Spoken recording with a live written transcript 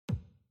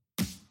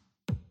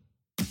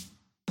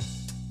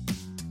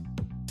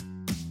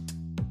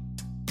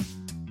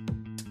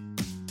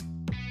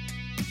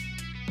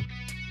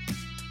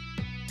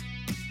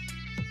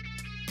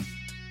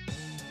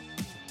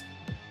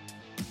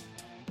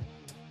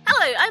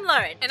I'm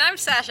Lauren. And I'm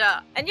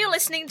Sasha. And you're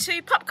listening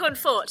to Popcorn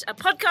Fort, a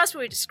podcast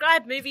where we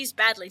describe movies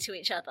badly to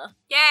each other.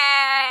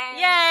 Yay!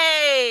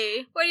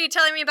 Yay! What are you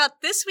telling me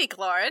about this week,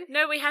 Lauren?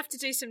 No, we have to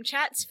do some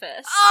chats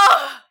first.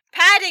 Oh!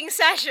 Padding,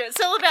 Sasha.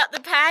 It's all about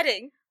the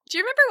padding. Do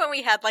you remember when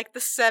we had, like,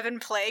 the 7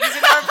 plagues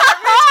in our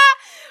apartment?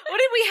 What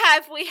did we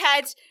have?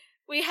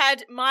 We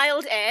had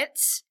mild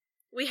ants.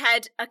 We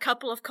had a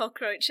couple of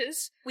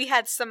cockroaches. We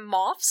had some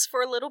moths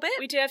for a little bit.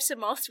 We do have some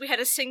moths. We had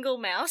a single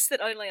mouse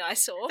that only I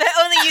saw. That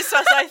only you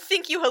saw, so I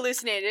think you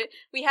hallucinated.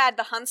 We had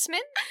the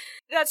huntsman.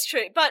 That's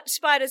true, but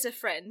spiders are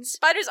friends.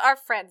 Spiders are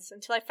friends,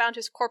 until I found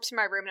his corpse in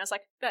my room, and I was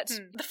like, That's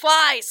the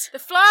flies! The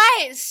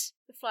flies!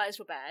 The flies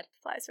were bad.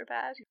 Flies are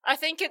bad. I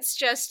think it's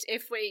just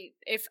if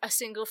a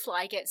single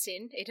fly gets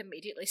in, it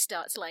immediately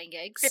starts laying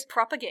eggs. It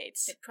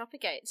propagates. It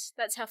propagates.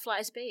 That's how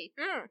flies be.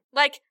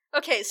 Like,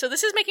 okay, so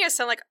this is making us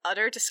sound like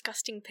utter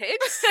disgusting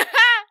pigs,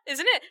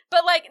 isn't it?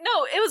 But, like,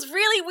 no, it was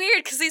really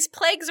weird, because these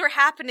plagues were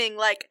happening,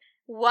 like,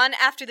 one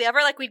after the other.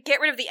 Like, we'd get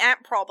rid of the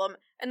ant problem,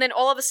 and then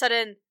all of a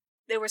sudden,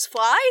 there was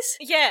flies?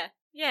 Yeah.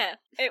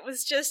 It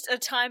was just a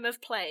time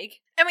of plague.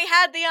 And we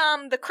had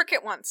the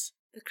cricket ones.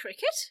 The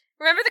cricket?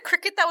 Remember the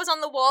cricket that was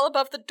on the wall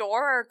above the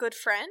door, our good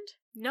friend?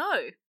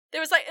 No. It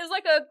was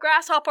like a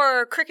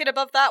grasshopper cricket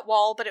above that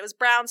wall, but it was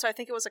brown, so I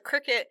think it was a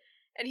cricket.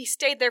 And he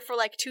stayed there for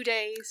like 2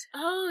 days.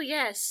 Oh,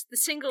 yes. The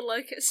single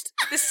locust.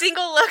 The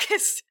single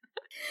locust.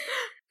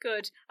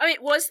 Good. I mean,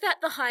 was that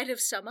the height of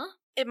summer?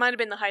 It might have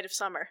been the height of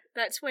summer.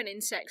 That's when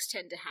insects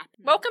tend to happen.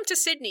 Welcome to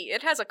Sydney.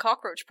 It has a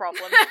cockroach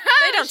problem.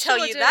 They don't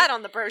tell you that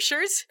on the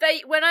brochures.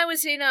 When I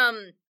was in,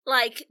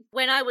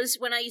 when I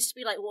used to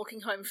be, like,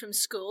 walking home from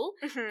school,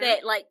 that,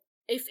 like,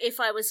 if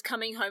I was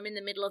coming home in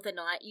the middle of the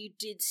night, you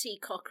did see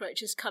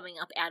cockroaches coming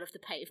up out of the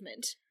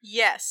pavement.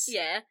 Yes.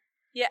 Yeah.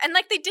 Yeah, and,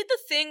 like, they did the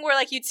thing where,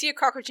 like, you'd see a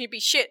cockroach and you'd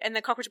be shit, and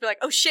the cockroach would be like,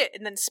 oh shit,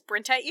 and then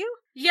sprint at you.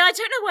 Yeah, I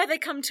don't know why they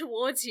come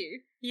towards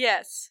you.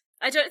 Yes.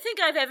 I don't think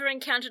I've ever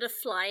encountered a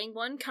flying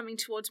one coming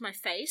towards my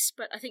face,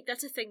 but I think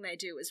that's a thing they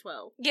do as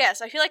well.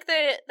 Yes, I feel like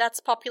that's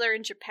popular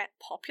in Japan.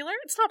 Popular?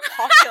 It's not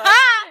popular.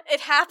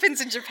 It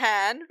happens in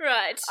Japan.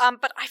 Right.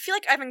 But I feel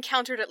like I've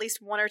encountered at least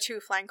 1 or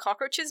 2 flying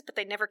cockroaches, but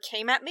they never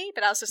came at me,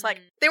 but I was just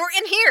like, they were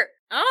in here!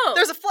 Oh!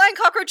 There's a flying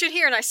cockroach in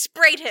here, and I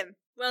sprayed him!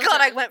 Well God,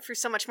 done. I went through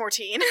so much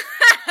Mortine.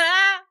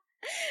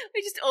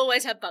 We just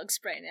always have bug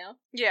spray now.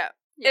 Yeah.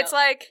 Yep. It's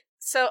like...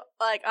 So,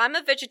 like, I'm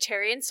a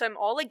vegetarian, so I'm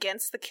all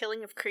against the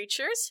killing of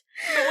creatures.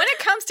 But when it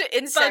comes to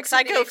insects,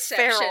 I go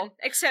feral.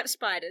 Except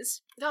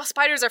spiders. No,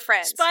 spiders are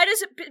friends.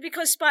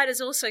 Because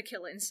spiders also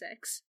kill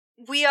insects.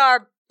 We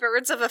are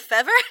birds of a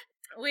feather.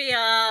 We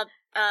are,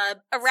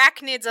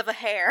 arachnids of a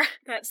hair.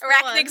 That's the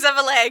Arachnids one.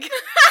 of a leg.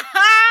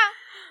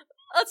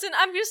 Listen,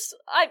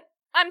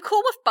 I'm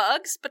cool with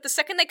bugs, but the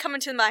second they come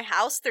into my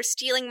house, they're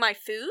stealing my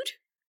food.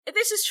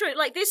 This is true.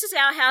 Like, this is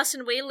our house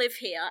and we live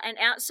here, and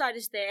outside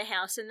is their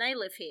house and they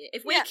live here.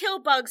 If we kill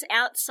bugs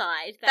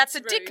outside, that's a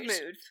rude. dick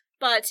move.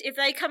 But if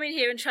they come in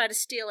here and try to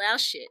steal our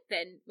shit,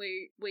 then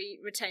we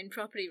retain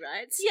property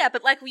rights. Yeah,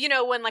 but, like, you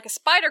know, when, like, a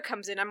spider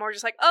comes in, I'm more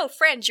just like, oh,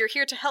 friend, you're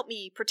here to help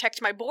me protect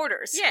my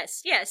borders.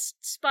 Yes.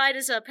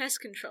 Spiders are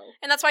pest control.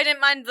 And that's why I didn't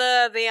mind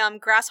the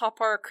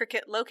grasshopper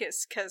cricket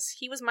locust, because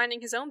he was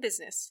minding his own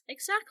business.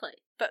 Exactly.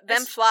 But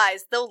them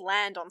flies, they'll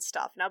land on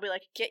stuff, and I'll be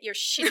like, get your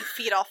shitty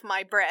feet off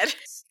my bread.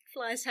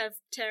 Flies have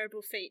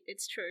terrible feet,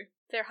 it's true.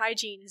 Their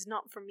hygiene is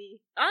not for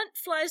me. Aren't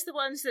flies the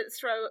ones that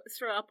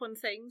throw up on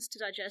things to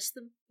digest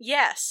them?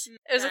 Yes.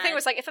 It was the thing where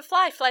it's like, if a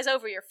fly flies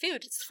over your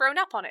food, it's thrown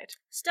up on it.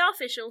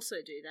 Starfish also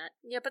do that.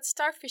 Yeah, but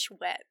starfish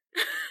wet.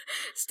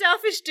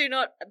 Starfish do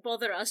not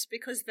bother us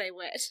because they're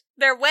wet.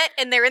 They're wet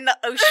and they're in the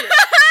ocean.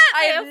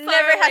 I have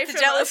never had to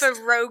deal with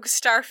a rogue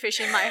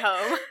starfish in my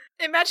home.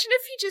 Imagine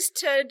if you just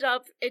turned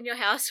up in your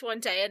house one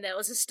day and there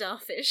was a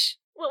starfish.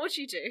 What would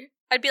you do?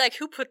 I'd be like,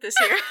 who put this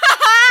here?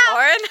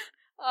 Lauren?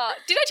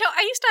 Did I tell?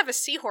 I used to have a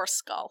seahorse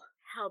skull.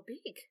 How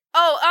big?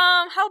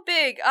 Oh, how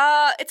big?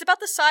 It's about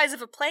the size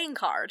of a playing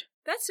card.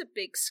 That's a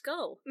big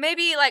skull.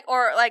 Maybe,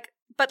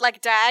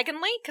 but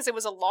diagonally, because it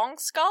was a long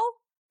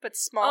skull, but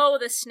small. Oh,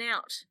 the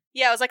snout.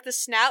 Yeah, it was like the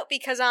snout,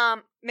 because,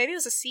 maybe it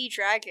was a sea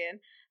dragon,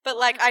 but,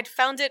 like, I'd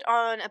found it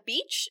on a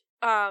beach,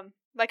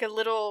 like a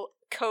little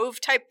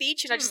cove-type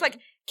beach, and I just, like,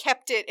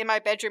 kept it in my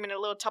bedroom in a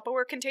little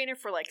Tupperware container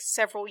for, like,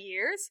 several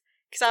years.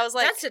 Because I was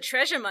like... That's a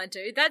treasure, my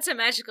dude. That's a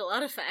magical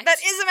artifact. That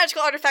is a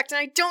magical artifact, and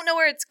I don't know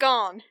where it's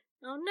gone.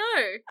 Oh,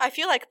 no. I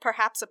feel like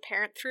perhaps a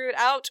parent threw it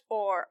out,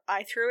 or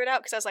I threw it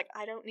out, because I was like,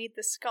 I don't need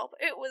this skull.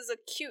 It was a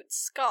cute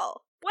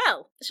skull.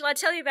 Well, shall I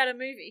tell you about a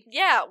movie?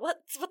 Yeah, what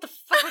the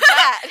fuck was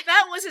that?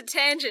 That was a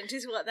tangent,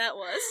 is what that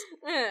was.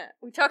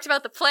 We talked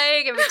about the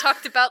plague, and we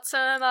talked about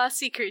some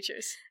sea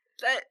creatures.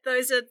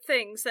 Those are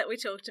things that we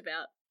talked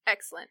about.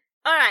 Excellent.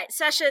 Alright,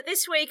 Sasha,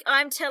 this week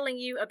I'm telling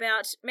you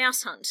about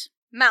Mouse Hunt.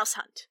 Mouse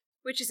Hunt.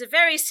 Which is a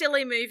very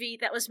silly movie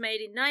that was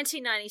made in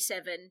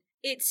 1997.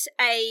 It's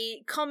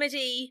a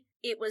comedy.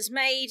 It was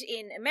made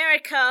in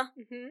America.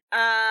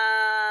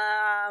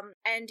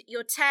 And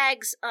your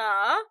tags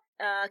are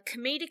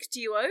comedic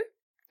duo.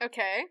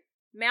 Okay.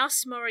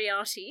 Mouse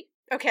Moriarty.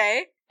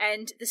 Okay.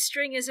 And the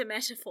string is a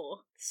metaphor.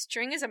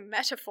 String is a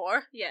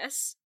metaphor?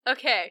 Yes.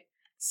 Okay.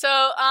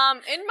 So,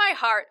 in my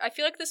heart, I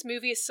feel like this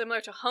movie is similar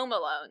to Home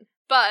Alone.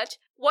 But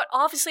what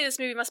obviously this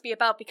movie must be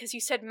about, because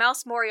you said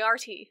Mouse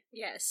Moriarty.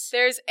 Yes.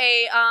 There's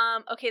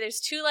there's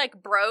two,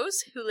 like,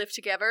 bros who live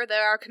together.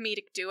 They're our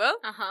comedic duo.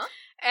 Uh-huh.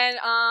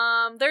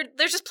 And,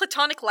 they're just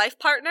platonic life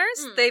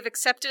partners. They've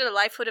accepted a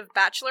lifehood of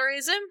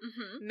bachelorism.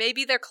 Mm-hmm.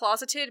 Maybe they're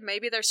closeted,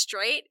 maybe they're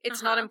straight.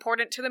 It's not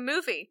important to the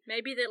movie.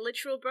 Maybe they're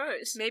literal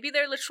bros. Maybe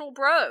they're literal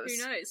bros.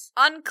 Who knows?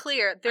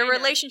 Unclear. Their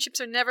relationships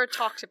are never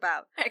talked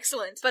about.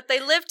 Excellent. But they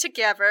live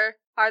together.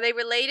 Are they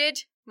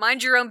related?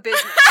 Mind your own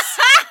business.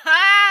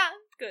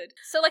 Good.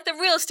 So, like, the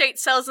real estate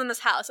sells in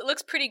this house. It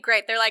looks pretty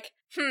great. They're like,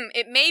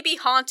 it may be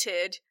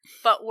haunted,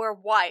 but we're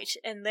white,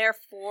 and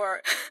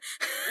therefore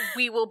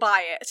we will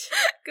buy it.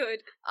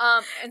 Good.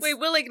 And we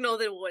will ignore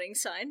the warning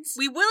signs.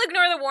 We will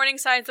ignore the warning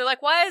signs. They're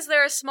like, why is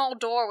there a small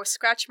door with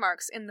scratch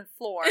marks in the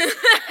floor? And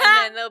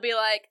then they'll be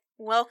like,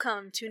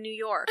 welcome to New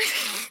York.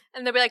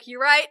 And they'll be like,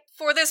 you're right,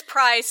 for this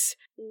price,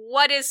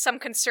 what is some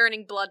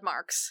concerning blood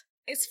marks?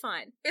 It's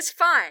fine. It's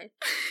fine.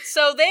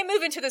 So they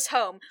move into this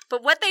home,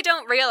 but what they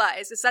don't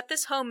realize is that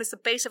this home is the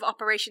base of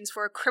operations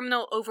for a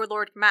criminal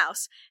overlord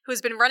mouse who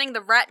has been running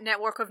the rat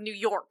network of New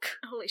York.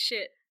 Holy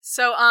shit.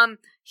 So,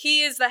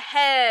 he is the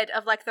head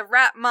of, like, the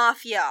rat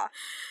mafia.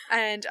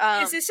 And,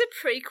 is this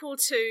a prequel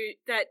to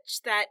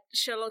that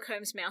Sherlock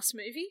Holmes mouse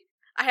movie?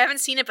 I haven't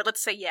seen it, but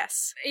let's say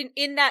yes.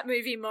 In that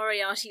movie,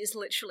 Moriarty is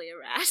literally a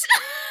rat.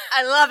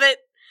 I love it.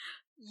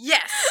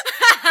 Yes.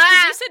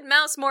 You said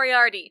Mouse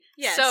Moriarty.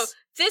 Yes. So,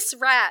 this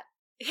rat,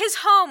 his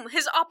home,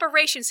 his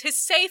operations,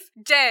 his safe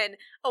den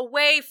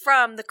away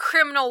from the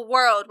criminal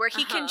world where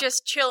he can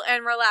just chill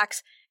and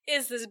relax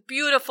is this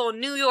beautiful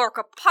New York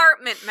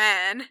apartment,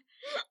 man.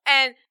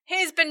 And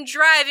he's been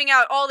driving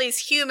out all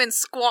these human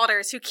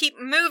squatters who keep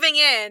moving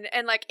in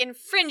and, like,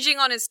 infringing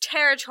on his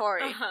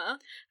territory.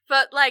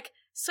 But, like,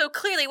 so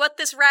clearly what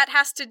this rat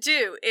has to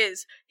do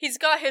is he's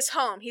got his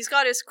home, he's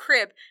got his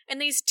crib, and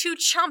these two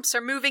chumps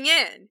are moving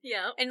in.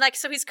 Yeah. And, like,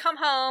 so he's come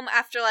home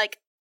after, like,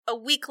 a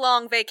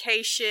week-long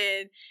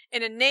vacation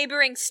in a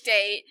neighboring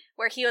state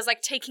where he was,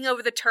 like, taking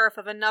over the turf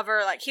of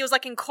another, like, he was,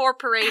 like,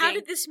 incorporating. How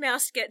did this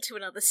mouse get to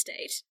another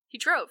state? He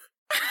drove.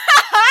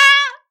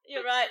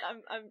 You're right.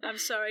 I'm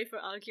sorry for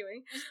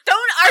arguing.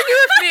 Don't argue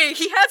with me.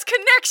 He has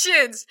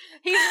connections.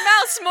 He's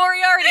Mouse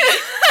Moriarty.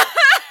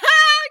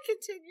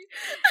 Continue.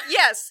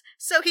 Yes.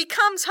 So he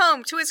comes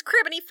home to his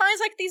crib and he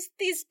finds, like,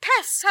 these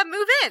pests have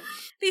moved in.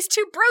 These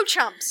two bro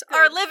chumps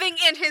are living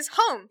in his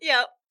home.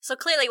 Yep. So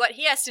clearly what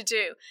he has to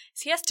do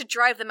is he has to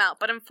drive them out.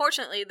 But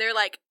unfortunately, they're,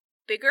 like,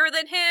 bigger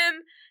than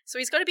him. So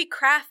he's got to be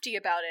crafty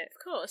about it.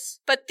 Of course.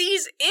 But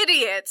these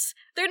idiots,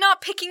 they're not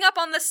picking up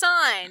on the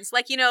signs.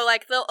 Like, you know,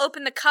 like, they'll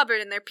open the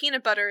cupboard and their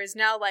peanut butter is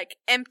now, like,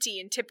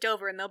 empty and tipped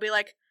over. And they'll be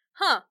like,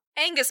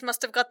 Angus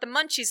must have got the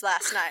munchies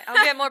last night.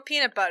 I'll get more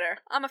peanut butter.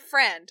 I'm a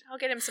friend. I'll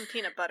get him some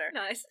peanut butter.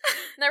 Nice.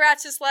 And the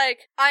rat's just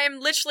like, I am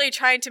literally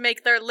trying to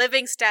make their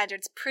living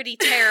standards pretty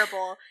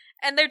terrible.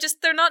 And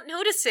they're not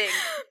noticing.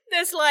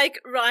 There's, like,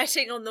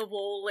 writing on the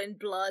wall in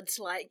blood,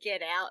 like,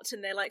 get out.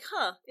 And they're like,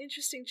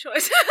 interesting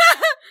choice.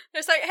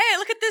 They're like, hey,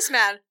 look at this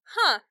man.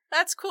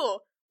 That's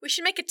cool. We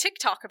should make a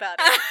TikTok about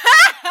it.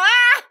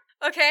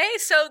 Okay,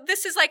 so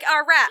this is, like,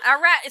 our rat.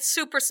 Our rat is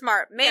super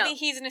smart. Maybe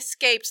he's an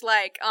escaped,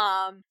 like,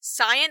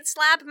 science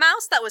lab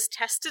mouse that was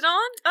tested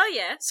on. Oh,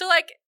 yeah. So,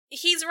 like,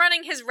 he's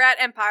running his rat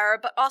empire,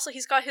 but also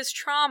he's got his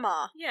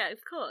trauma. Yeah, of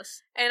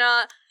course. And,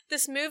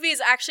 this movie is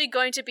actually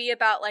going to be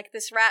about, like,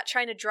 this rat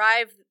trying to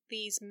drive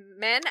these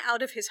men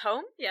out of his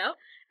home. Yeah.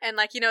 And,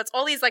 like, you know, it's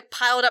all these, like,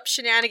 piled up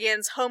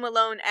shenanigans, Home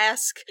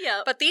Alone-esque.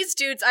 Yeah. But these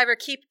dudes either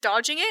keep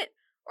dodging it,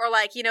 or,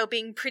 like, you know,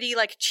 being pretty,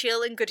 like,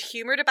 chill and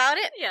good-humored about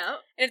it. Yeah.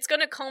 And it's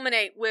going to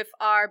culminate with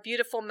our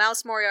beautiful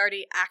Mouse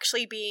Moriarty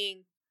actually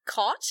being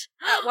caught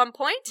at one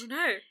point. Oh,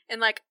 no. In,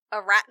 like,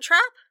 a rat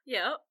trap.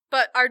 Yeah.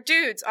 But our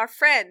dudes, our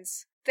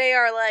friends, they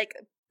are, like,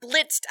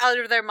 blitzed out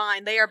of their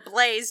mind. They are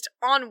blazed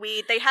on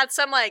weed. They had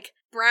some, like,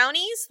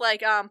 brownies,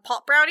 like,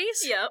 pot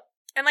brownies. Yep.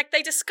 And, like,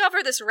 they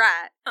discover this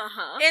rat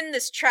in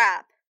this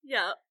trap.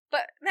 Yep.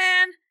 But,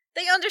 man,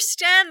 they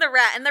understand the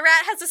rat, and the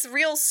rat has this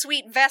real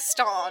sweet vest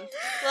on.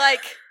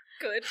 Like,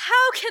 good.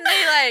 How can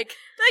they, like...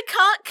 They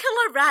can't kill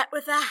a rat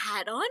with a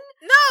hat on.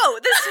 No!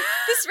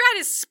 This rat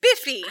is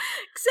spiffy.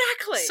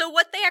 Exactly. So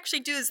what they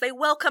actually do is they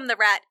welcome the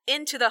rat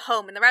into the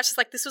home, and the rat's just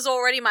like, this was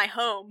already my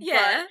home.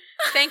 Yeah.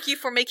 But thank you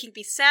for making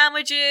me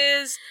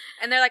sandwiches.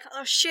 And they're like,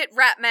 oh shit,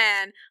 rat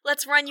man,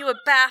 let's run you a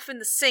bath in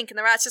the sink. And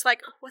the rat's just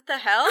like, what the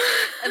hell?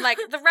 And like,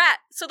 the rat,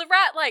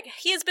 like,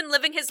 he has been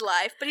living his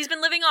life, but he's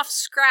been living off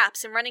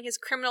scraps and running his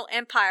criminal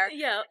empire.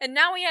 Yeah. And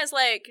now he has,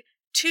 like,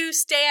 2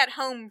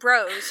 stay-at-home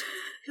bros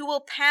who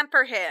will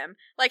pamper him.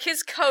 Like,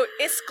 his coat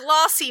is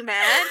glossy,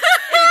 man.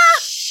 It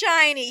is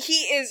shiny.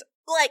 He is,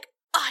 like,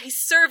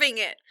 he's serving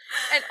it.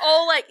 And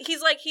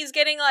he's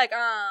getting, like,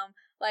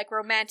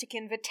 romantic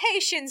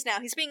invitations now.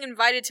 He's being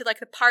invited to, like,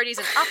 the parties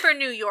in Upper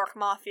New York,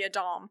 Mafia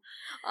Dom.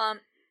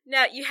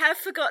 Now, you have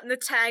forgotten the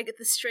tag,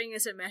 the string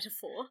is a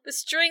metaphor. The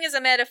string is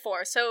a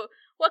metaphor. So,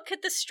 what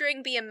could the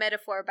string be a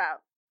metaphor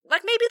about?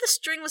 Like, maybe the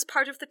string was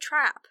part of the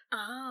trap.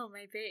 Oh,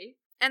 maybe.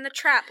 And the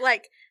trap,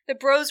 like, the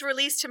bros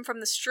released him from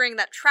the string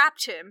that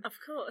trapped him. Of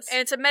course. And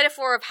it's a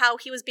metaphor of how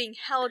he was being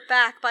held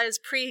back by his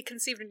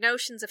preconceived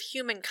notions of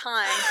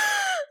humankind.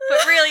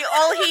 But really,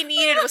 all he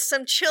needed was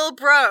some chill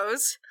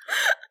bros.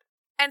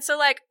 And so,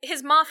 like,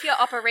 his mafia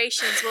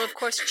operations will, of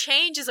course,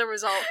 change as a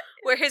result,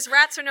 where his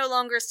rats are no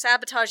longer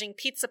sabotaging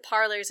pizza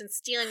parlors and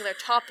stealing their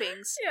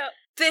toppings. Yeah.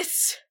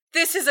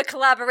 This is a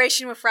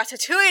collaboration with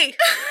Ratatouille!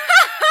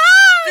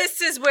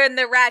 This is when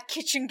the rat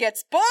kitchen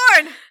gets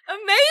born!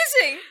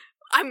 Amazing!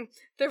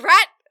 The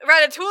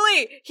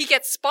Ratatouille, he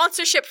gets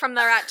sponsorship from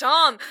the Rat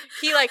Dom.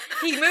 He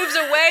moves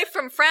away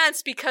from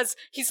France because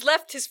he's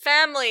left his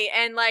family,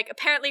 and, like,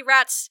 apparently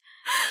rats,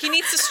 he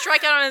needs to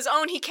strike out on his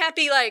own. He can't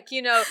be, like,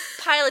 you know,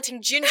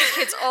 piloting ginger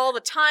kids all the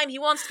time. He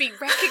wants to be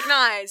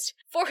recognized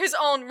for his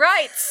own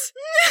rights.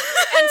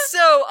 And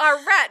so, our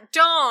Rat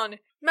Don,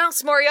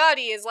 Mouse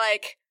Moriarty, is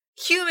like,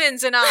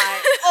 humans and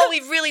I, all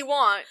we really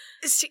want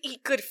is to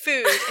eat good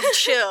food and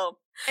chill.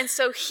 And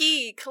so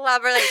he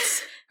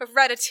collaborates with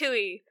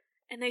Ratatouille,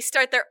 and they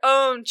start their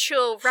own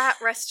chill rat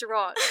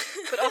restaurant,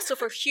 but also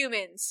for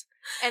humans.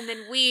 And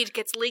then weed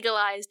gets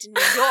legalized in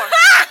New York.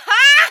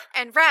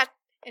 And rat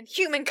and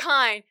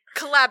humankind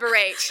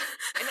collaborate,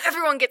 and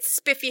everyone gets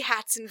spiffy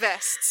hats and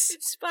vests.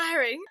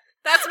 Inspiring.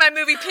 That's my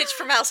movie pitch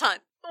for Mouse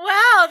Hunt.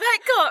 Wow, that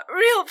got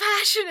real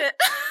passionate.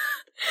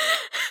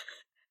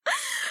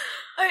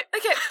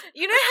 Okay,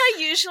 you know how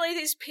usually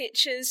these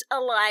pitches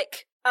are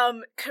like,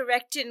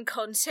 correct in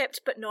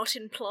concept but not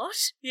in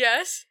plot?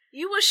 Yes?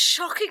 You were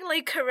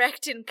shockingly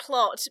correct in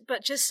plot,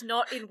 but just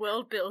not in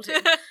world building.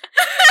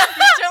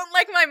 You don't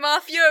like my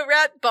mafia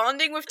rat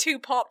bonding with two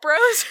pop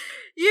bros?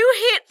 You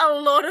hit a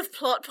lot of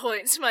plot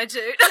points, my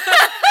dude.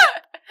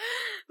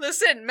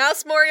 Listen,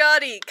 Mouse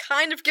Moriarty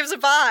kind of gives a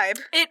vibe.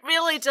 It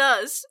really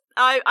does.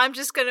 I'm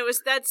just gonna,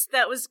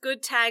 that was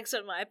good tags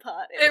on my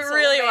part. It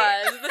really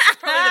was. This is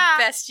probably the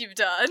best you've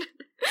done.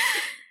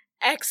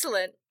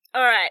 Excellent.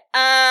 Alright,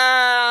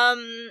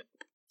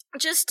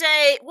 just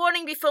a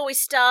warning before we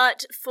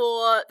start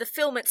for the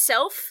film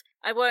itself.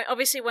 I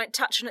won't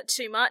touch on it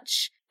too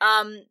much,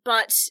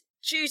 but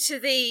due to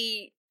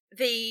the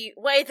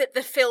way that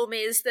the film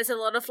is, there's a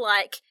lot of,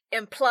 like,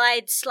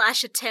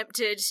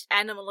 implied/attempted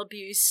animal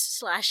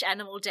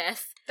abuse/animal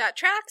death. That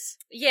tracks?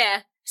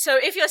 Yeah. So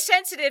if you're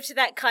sensitive to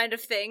that kind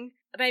of thing,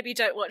 maybe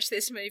don't watch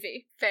this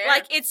movie. Fair.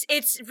 Like,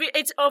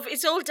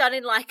 it's all done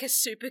in, like, a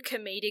super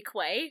comedic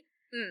way.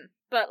 Mm.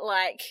 But,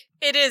 like...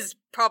 It is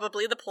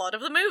probably the plot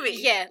of the movie.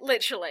 Yeah,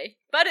 literally.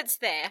 But it's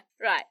there.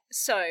 Right,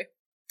 so,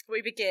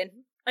 we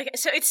begin. Okay,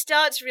 so it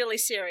starts really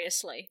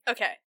seriously.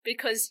 Okay.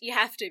 Because you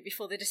have to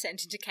before the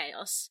descent into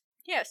chaos.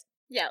 Yes.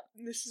 Yeah.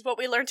 This is what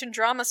we learned in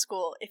drama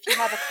school. If you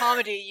have a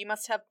comedy, you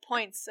must have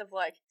points of,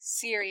 like,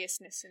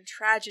 seriousness and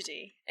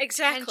tragedy.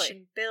 Exactly.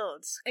 Tension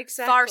builds.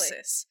 Exactly.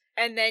 Farces.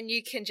 And then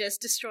you can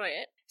just destroy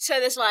it. So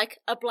there's, like,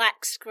 a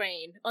black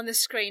screen. On the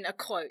screen, a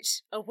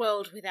quote. "A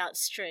world without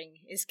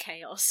string is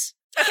chaos."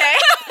 Okay.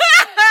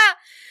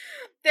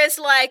 There's,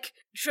 like,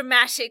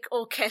 dramatic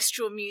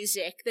orchestral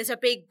music. There's a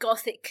big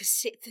gothic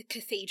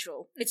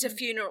cathedral. It's a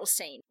funeral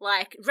scene.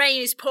 Like,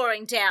 rain is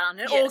pouring down,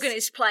 an organ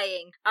is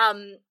playing.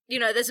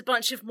 There's a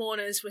bunch of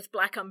mourners with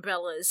black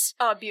umbrellas.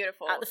 Oh,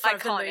 beautiful. At the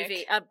front Iconic. of the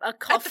movie. A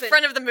coffin. At the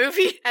front of the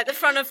movie? At the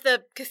front of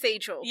the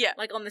cathedral. Yeah.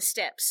 Like, on the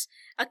steps.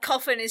 A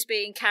coffin is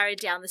being carried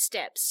down the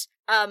steps.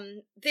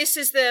 This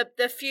is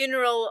the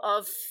funeral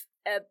of...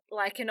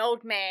 an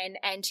old man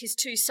and his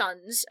two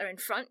sons are in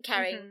front,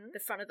 carrying the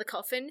front of the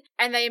coffin,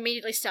 and they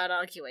immediately start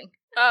arguing.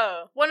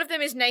 Oh. One of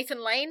them is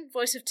Nathan Lane,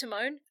 voice of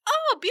Timon.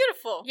 Oh,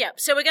 beautiful. Yeah,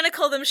 so we're going to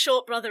call them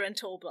Short Brother and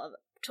Tall Brother.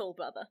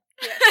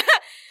 Yeah.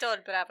 Tall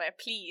Brother,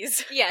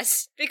 please.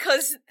 Yes,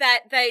 because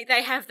that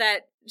they have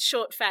that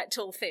short, fat,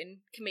 tall, thin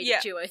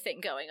comedic duo thing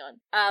going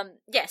on.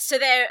 So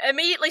they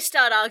immediately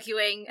start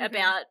arguing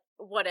about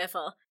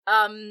whatever.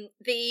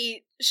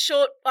 The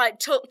short,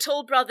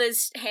 tall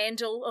brother's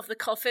handle of the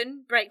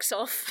coffin breaks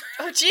off.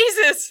 Oh,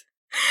 Jesus!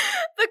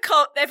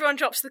 Everyone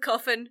drops the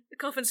coffin. The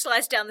coffin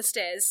slides down the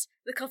stairs.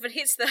 The coffin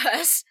hits the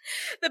hearse.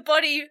 The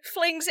body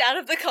flings out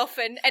of the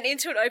coffin and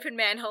into an open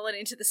manhole and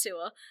into the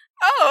sewer.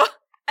 Oh!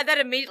 And that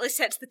immediately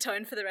sets the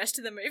tone for the rest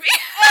of the movie.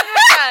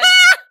 Oh,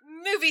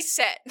 movie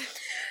set.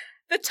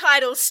 The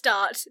titles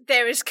start.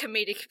 There is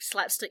comedic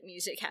slapstick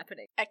music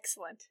happening.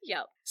 Excellent.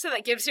 Yep. So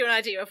that gives you an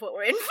idea of what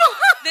we're in for.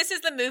 This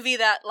is the movie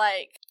that,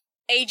 like,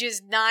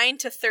 ages 9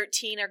 to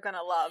 13 are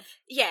gonna love.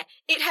 Yeah.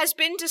 It has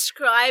been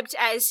described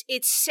as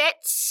it's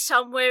set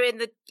somewhere in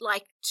the,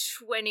 like,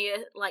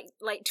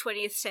 late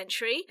 20th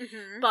century,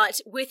 but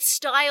with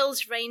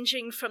styles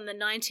ranging from the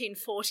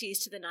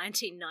 1940s to the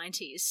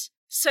 1990s.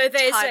 So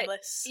there's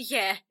timeless.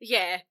 Yeah.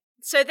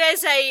 So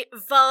there's a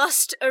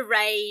vast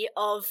array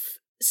of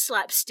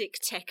slapstick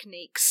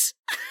techniques.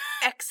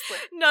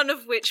 Excellent. None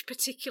of which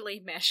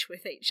particularly mesh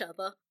with each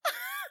other.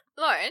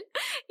 Lauren?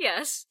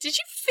 Yes? Did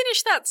you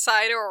finish that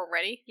cider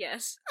already?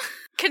 Yes.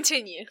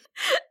 Continue.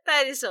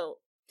 That is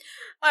all.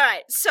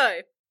 Alright,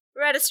 so,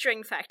 we're at a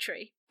string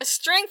factory. A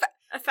string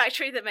A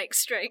factory that makes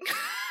string.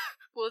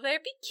 Will there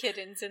be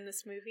kittens in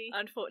this movie?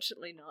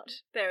 Unfortunately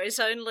not. There is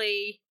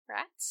only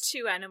Rats?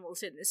 2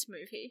 animals in this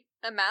movie.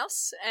 A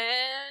mouse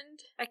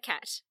and... A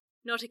cat.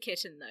 Not a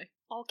kitten, though.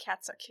 All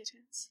cats are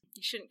kittens.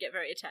 You shouldn't get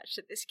very attached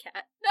to this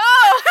cat. No!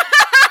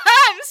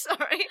 I'm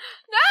sorry.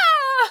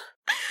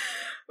 No!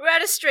 We're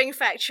at a string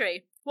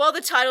factory. While the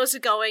titles are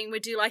going,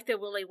 we do like the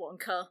Willy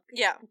Wonka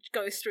Yeah.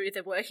 go through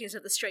the workings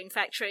of the string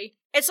factory.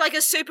 It's like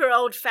a super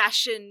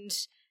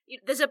old-fashioned...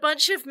 There's a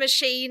bunch of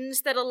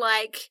machines that are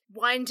like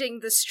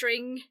winding the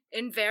string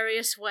in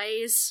various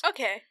ways.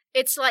 Okay.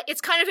 It's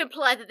kind of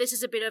implied that this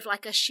is a bit of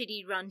like a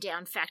shitty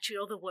rundown factory.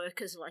 All the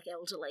workers are like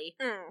elderly.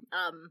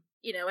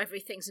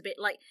 Everything's a bit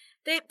like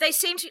they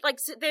seem to like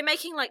they're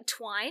making like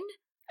twine.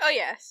 Oh,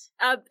 yes.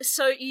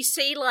 So you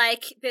see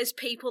like there's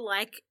people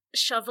like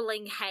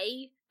shoveling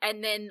hay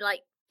and then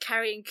like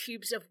carrying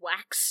cubes of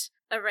wax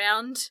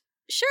around.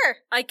 Sure.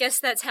 I guess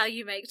that's how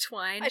you make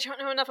twine. I don't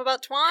know enough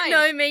about twine.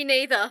 No, me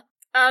neither.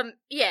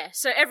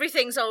 So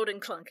everything's old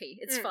and clunky.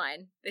 It's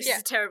fine. This is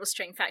a terrible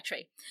string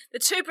factory. The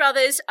 2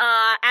 brothers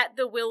are at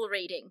the will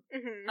reading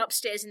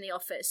upstairs in the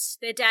office.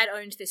 Their dad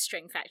owned this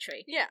string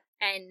factory. Yeah.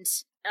 And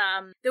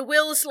the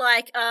will's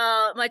like,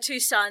 my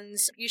 2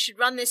 sons, you should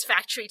run this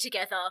factory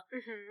together.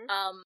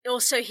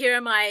 Also, here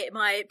are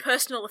my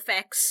personal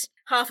effects.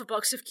 Half a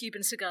box of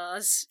Cuban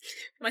cigars,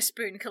 my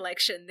spoon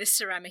collection, this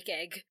ceramic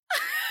egg.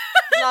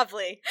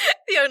 Lovely.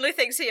 The only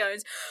things he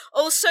owns.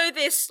 Also,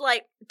 this,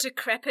 like,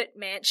 decrepit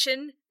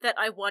mansion that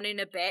I won in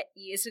a bet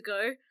years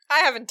ago. I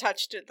haven't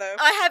touched it, though.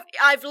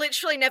 I've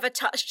literally never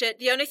touched it.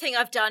 The only thing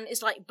I've done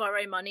is, like,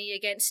 borrow money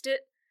against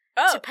it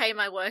to pay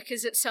my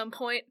workers at some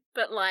point.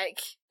 But, like,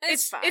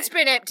 it's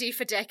been empty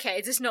for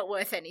decades. It's not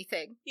worth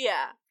anything.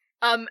 Yeah.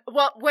 The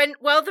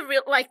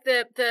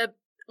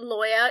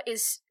lawyer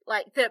is,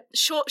 like, the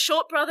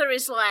short brother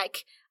is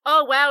like,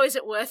 oh, wow, is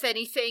it worth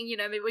anything? You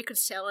know, maybe we could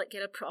sell it,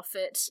 get a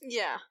profit.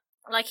 Yeah.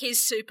 Like,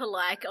 he's super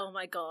like, oh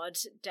my god,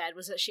 Dad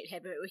was a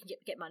shithead, but we can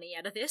get money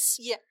out of this.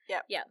 Yeah.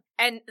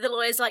 And the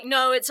lawyer's like,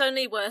 no, it's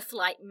only worth,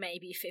 like,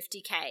 maybe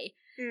 $50,000.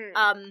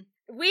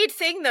 Weird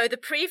thing, though, the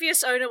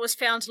previous owner was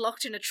found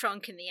locked in a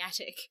trunk in the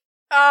attic.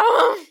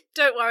 Oh.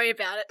 Don't worry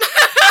about it.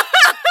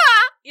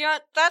 Yeah,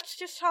 that's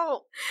just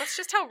how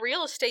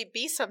real estate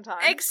be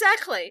sometimes.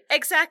 Exactly.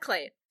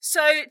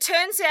 So,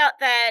 turns out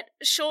that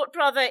Short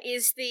Brother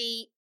is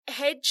the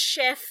head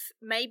chef,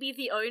 maybe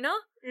the owner,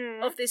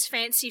 of this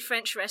fancy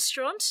French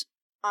restaurant.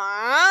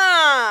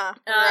 Ratatouille!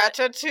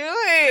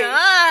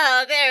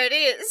 There it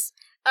is.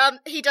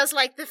 He does,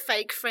 like, the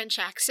fake French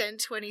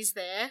accent when he's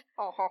there.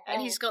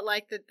 And he's got,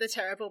 like, the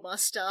terrible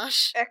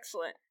mustache.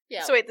 Excellent.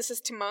 Yeah. So wait, this is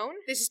Timon?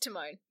 This is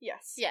Timon.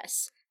 Yes.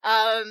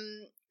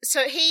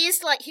 So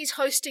he's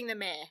hosting the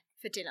mayor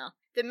for dinner.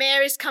 The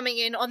mayor is coming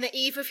in on the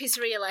eve of his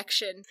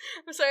re-election.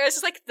 I'm sorry, I was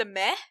just like, the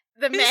meh?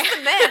 The mayor. Who's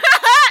the mayor?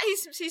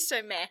 He's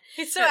so meh.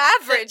 He's so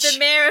average. The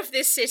mayor of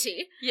this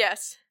city.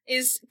 Yes.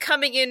 Is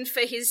coming in for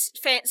his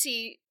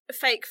fancy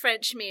fake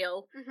French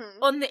meal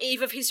on the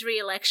eve of his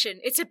re-election.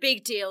 It's a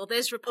big deal.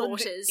 There's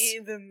reporters. On the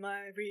eve of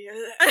my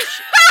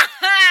re-election.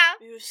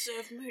 You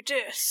serve me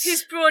this.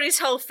 He's brought his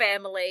whole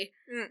family.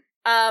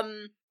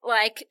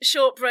 Like,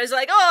 Short Bro's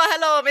like, oh,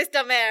 hello,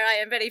 Mr. Mayor, I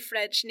am very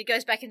French. And he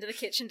goes back into the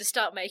kitchen to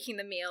start making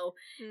the meal.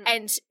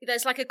 And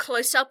there's, like, a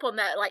close-up on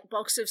that, like,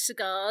 box of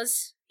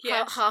cigars.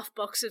 Yes. Half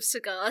box of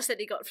cigars that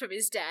he got from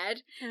his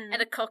dad.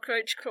 And a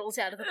cockroach crawls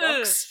out of the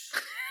box.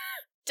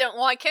 Don't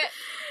like it.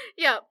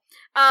 Yeah.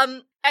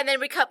 And then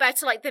we cut back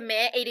to, like, the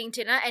mayor eating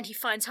dinner, and he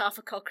finds half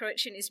a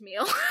cockroach in his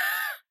meal.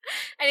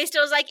 And he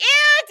still's like, ew,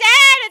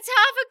 Dad, it's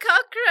half a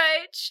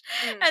cockroach.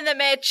 And the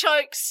mayor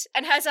chokes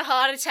and has a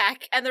heart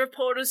attack, and the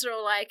reporters are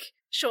all like,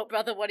 Short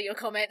Brother, what are your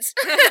comments?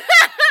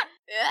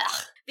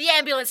 Ugh. The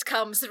ambulance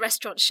comes, the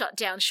restaurant's shut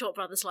down, Short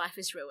Brother's life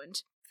is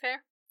ruined.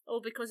 Fair.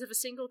 All because of a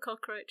single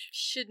cockroach.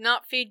 Should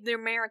not feed their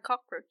mayor a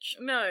cockroach.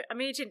 No, I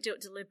mean, he didn't do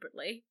it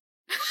deliberately.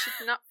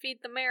 Should not feed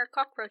the mayor a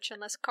cockroach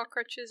unless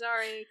cockroaches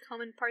are a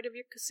common part of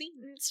your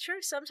cuisine. It's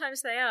true,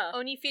 sometimes they are.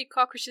 Only feed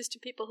cockroaches to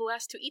people who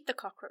ask to eat the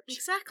cockroach.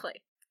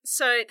 Exactly.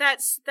 So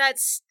that's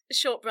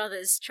Short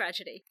Brother's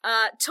tragedy.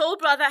 Tall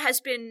Brother has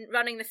been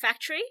running the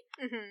factory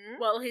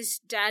while his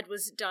dad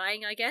was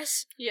dying, I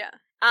guess. Yeah.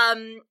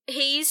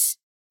 He's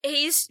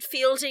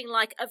fielding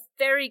like a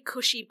very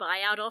cushy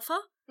buyout offer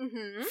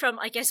from,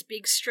 I guess,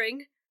 Big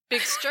String.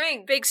 Big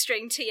String. Big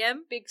String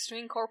TM. Big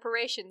String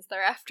corporations.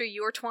 They're after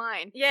your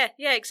twine. Yeah,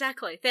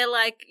 exactly. They're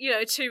like,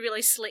 2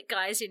 really slick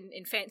guys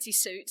in fancy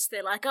suits.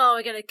 They're like, oh,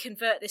 we're going to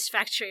convert this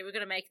factory. We're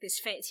going to make this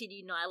fancy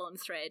new nylon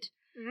thread.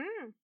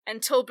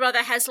 And Tall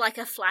Brother has, like,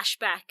 a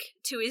flashback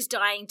to his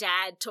dying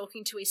dad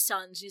talking to his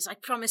sons. He's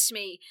like, promise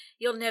me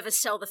you'll never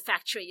sell the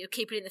factory. You'll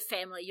keep it in the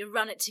family. You'll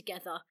run it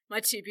together. My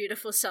 2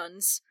 beautiful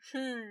sons.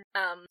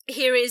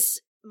 Here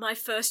is my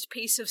first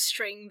piece of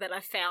string that I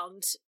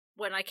found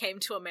when I came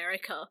to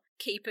America.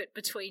 Keep it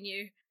between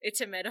you. It's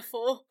a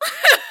metaphor.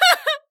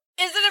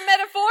 Is it a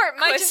metaphor? It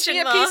might just be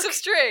a piece of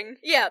string.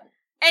 Yeah.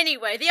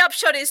 Anyway, the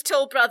upshot is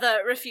Tall Brother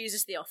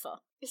refuses the offer.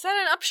 Is that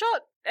an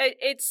upshot?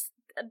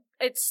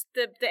 it's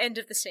the end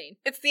of the scene.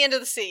 It's the end of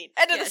the scene.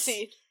 End of the Yes.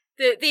 scene.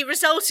 The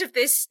result of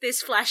this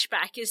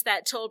flashback is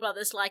that Toll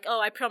Brothers like,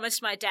 oh, I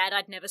promised my dad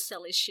I'd never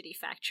sell his shitty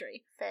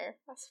factory. Fair.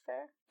 That's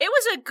fair. It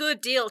was a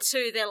good deal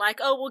too. They're like,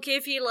 oh, we'll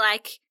give you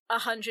like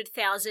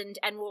 100,000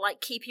 and we'll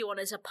like keep you on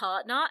as a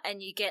partner,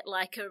 and you get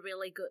like a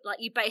really good, like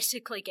you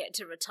basically get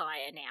to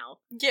retire now.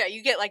 Yeah,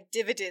 you get like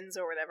dividends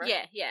or whatever.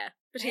 Yeah.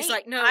 But he's Hey,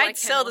 like, no, I'd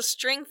sell the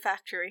string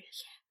factory.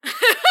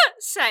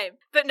 Same.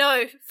 But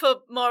no, for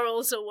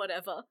morals or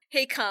whatever.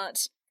 He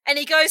can't. And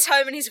he goes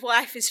home and his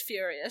wife is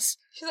furious.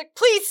 She's like,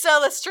 please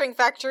sell the string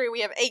factory.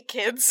 We have 8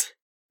 kids.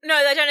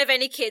 No, they don't have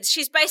any kids.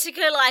 She's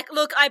basically like,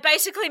 look, I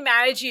basically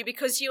married you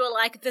because you were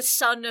like the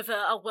son of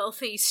a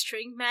wealthy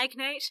string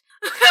magnate.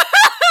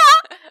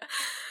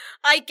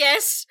 I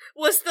guess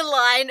was the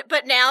line,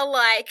 but now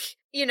like,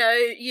 you know,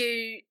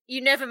 you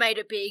never made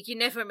it big, you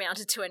never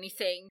amounted to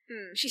anything.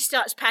 She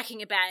starts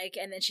packing a bag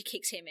and then she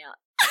kicks him out.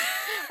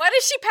 Why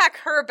does she pack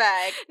her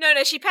bag? No,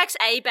 she packs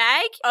a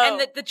bag, Oh.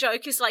 and the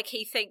joke is like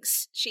he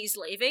thinks she's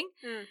leaving,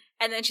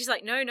 and then she's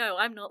like, no,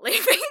 I'm not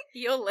leaving.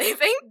 You're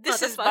leaving.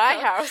 This is my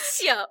motherfucker."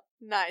 house. Yeah.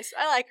 Nice.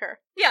 I like her.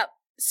 Yeah.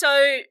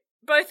 So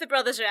both the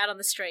brothers are out on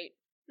the street.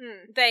 They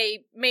They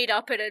meet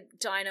up at a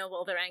diner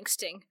while they're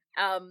angsting.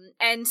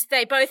 And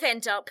they both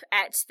end up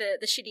at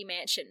the shitty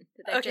mansion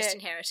that they've just Okay.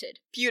 inherited.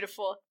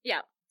 beautiful.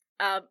 You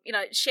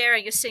know,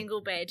 sharing a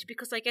single bed,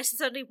 because I guess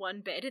there's only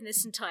one bed in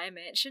this entire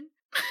mansion.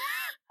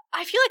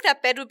 I feel like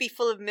that bed would be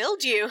full of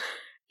mildew.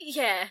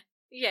 Yeah.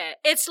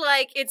 It's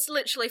like, it's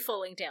literally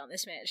falling down,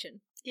 this mansion.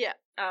 Yeah.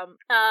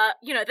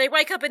 You know, they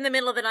wake up in the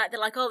middle of the night, they're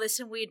like, oh, there's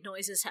some weird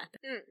noises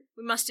happening. Mm.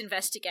 We must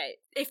investigate.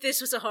 If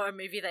this was a horror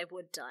movie, they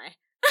would die.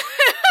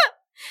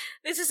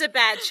 This is a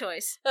bad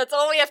choice. That's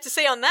all we have to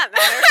say on that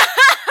matter.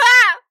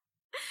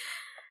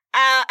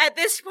 At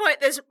this point,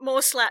 there's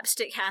more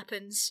slapstick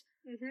happens.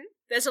 Mm-hmm.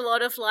 There's a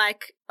lot of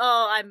like,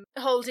 oh, I'm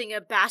holding a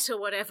bat or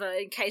whatever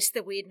in case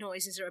the weird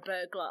noises are a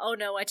burglar. Oh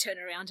no, I turn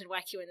around and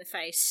whack you in the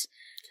face.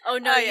 Oh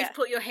no, Oh, yeah. you've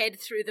put your head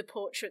through the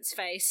portrait's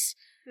face.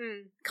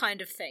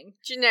 Kind of thing.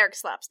 Generic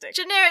slapstick.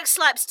 Generic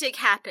slapstick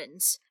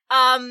happens.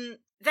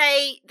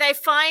 They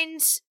find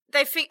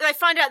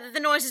out that the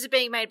noises are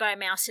being made by a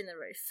mouse in the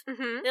roof.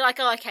 Mm-hmm. They're like,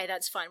 oh, okay,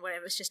 that's fine,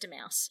 whatever, it's just a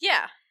mouse.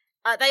 Yeah.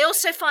 They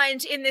also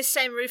find in this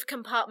same roof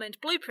compartment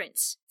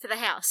blueprints for the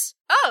house.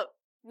 Oh,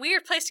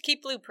 weird place to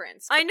keep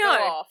blueprints. I but know.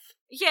 Go off.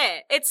 Yeah,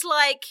 it's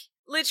like,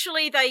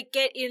 literally they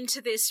get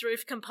into this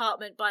roof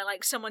compartment by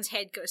like someone's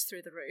head goes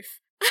through the roof.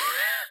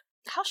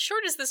 How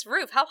short is this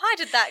roof? How high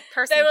did that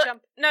person They were-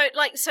 jump? No,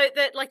 like, so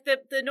that like the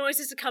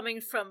noises are coming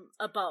from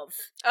above.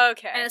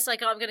 Okay. And it's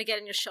like, oh, I'm gonna get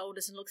in your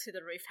shoulders and look through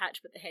the roof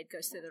hatch, but the head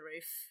goes through the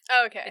roof.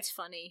 Okay. It's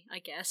funny, I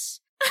guess.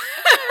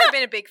 I've never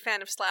been a big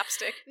fan of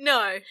slapstick.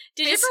 No.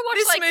 Did you this, ever watch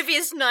this like movie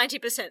is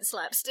 90%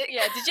 slapstick.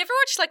 Yeah, did you ever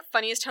watch like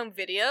Funniest Home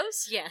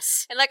Videos?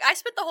 Yes. And like I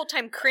spent the whole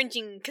time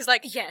cringing because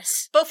like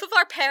Yes. both of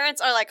our parents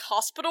are like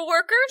hospital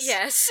workers.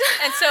 Yes.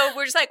 And so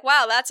we're just like,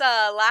 wow, that's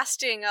a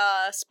lasting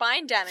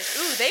spine damage.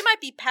 Ooh, they might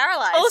be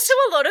paralyzed. Also,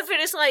 a lot of it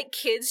is like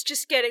kids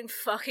just getting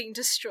fucking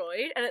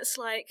destroyed, and it's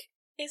like,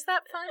 is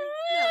that funny?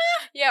 No.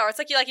 Yeah, or it's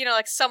like you know,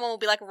 like someone will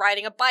be like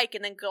riding a bike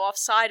and then go off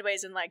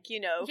sideways and like, you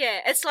know. yeah,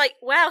 it's like,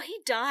 wow, he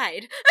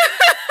died.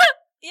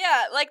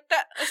 Yeah, like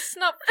that. It's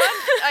not fun.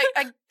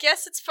 I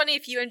guess it's funny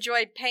if you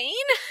enjoy pain.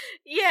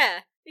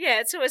 Yeah,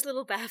 it's always a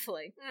little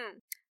baffling.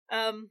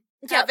 Yeah.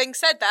 Having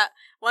said that,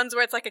 ones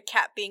where it's like a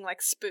cat being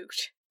like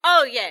spooked.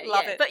 Oh, yeah,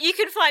 Love yeah. it. But you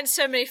can find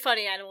so many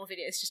funny animal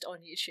videos just on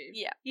YouTube.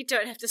 Yeah. You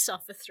don't have to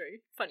suffer through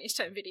Funniest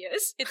Home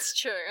Videos. It's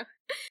true.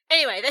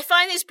 Anyway, they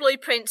find these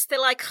blueprints.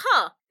 They're like,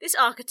 huh, this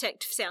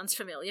architect sounds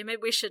familiar. Maybe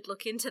we should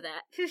look into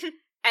that.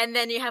 And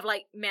then you have,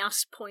 like,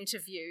 mouse point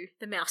of view.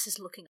 The mouse is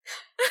looking.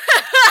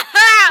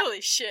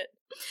 Holy shit.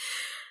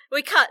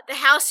 We cut. The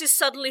house is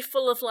suddenly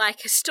full of,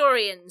 like,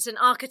 historians and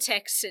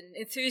architects and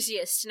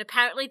enthusiasts. And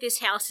apparently this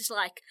house is,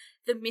 like,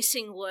 the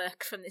missing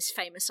work from this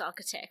famous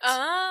architect.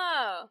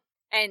 Oh.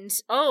 And,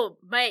 oh,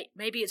 mate,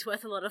 maybe it's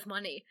worth a lot of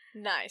money.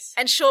 Nice.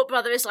 And Short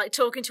Brother is, like,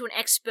 talking to an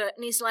expert,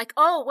 and he's like,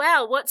 oh,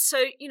 wow, what's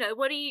so, you know,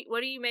 what do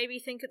you maybe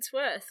think it's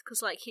worth?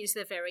 Because, like, he's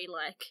the very,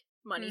 like,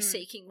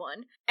 money-seeking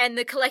one. And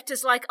the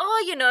collector's like,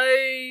 oh, you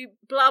know,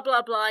 blah,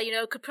 blah, blah, you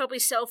know, could probably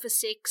sell for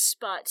 6,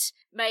 but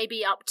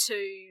maybe up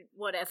to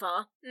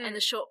whatever. And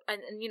the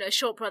you know,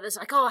 Short Brother's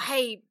like, oh,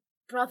 hey,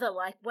 brother,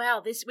 like,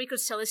 wow, we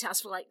could sell this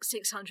house for, like,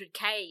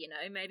 600K, you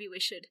know, maybe we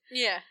should,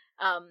 Yeah.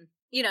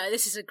 you know,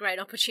 this is a great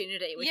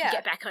opportunity. We Yeah. can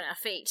get back on our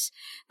feet.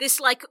 This,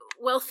 like,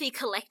 wealthy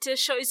collector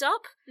shows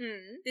up.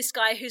 This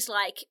guy who's,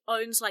 like,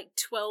 owns, like,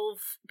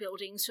 12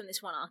 buildings from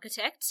this one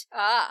architect.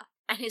 Ah.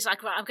 And he's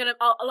like, right,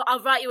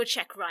 I'll write you a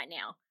check right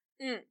now.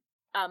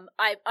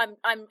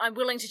 I'm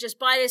willing to just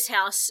buy this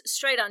house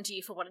straight onto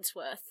you for what it's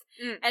worth.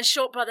 And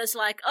Short Brother's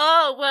like,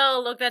 oh,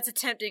 well, look, that's a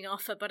tempting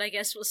offer, but I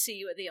guess we'll see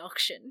you at the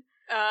auction.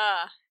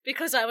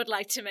 Because I would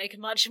like to make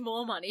much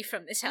more money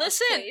from this house,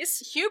 Listen,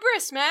 please.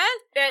 hubris, man.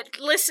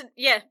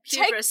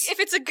 Hubris. If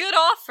it's a good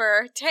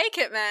offer, take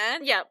it,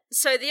 man. Yeah,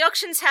 so the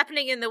auction's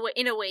happening in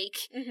a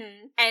week,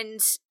 Mm-hmm. and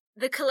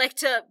the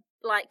collector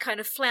like, kind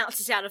of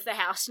flounces out of the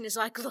house and is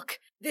like, look,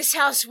 this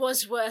house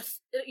was worth,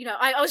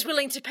 I was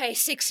willing to pay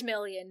 $6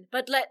 million,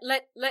 but let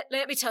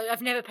me tell you,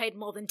 I've never paid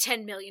more than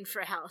 $10 million for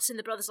a house. And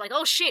the brother's like,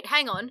 oh shit,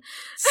 hang on.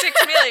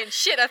 $6 million?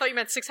 Shit, I thought you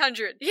meant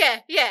 600. Yeah.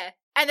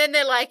 And then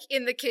they're, like,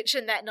 in the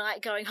kitchen that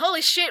night going,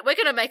 holy shit, we're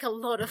gonna make a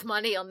lot of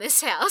money on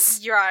this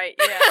house. You're right,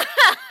 yeah.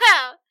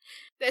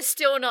 They're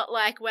still not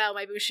like, wow,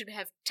 maybe we should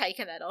have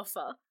taken that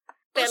offer.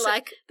 They're Listen,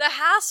 like, the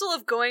hassle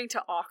of going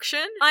to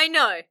auction. I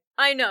know.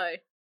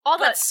 All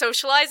that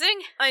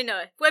socializing. I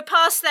know. We're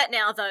past that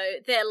now, though.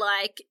 They're,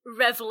 like,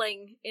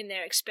 reveling in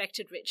their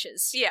expected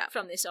riches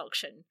from this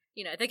auction.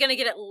 They're going to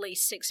get at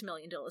least $6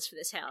 million for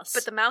this house.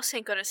 But the mouse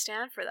ain't going to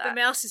stand for that.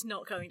 The mouse is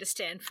not going to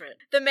stand for it.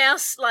 The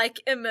mouse,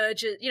 like,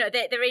 emerges,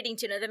 they're eating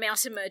dinner. The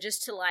mouse emerges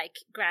to, like,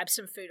 grab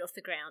some food off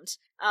the ground.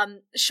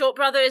 Short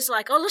Brother is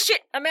like, oh,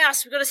 shit, a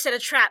mouse, we've got to set a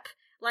trap.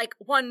 Like,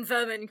 one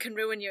vermin can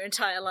ruin your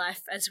entire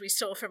life, as we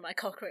saw from my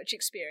cockroach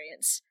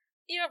experience.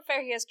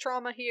 Fair, he has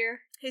trauma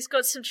here. He's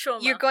got some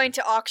trauma. You're going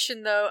to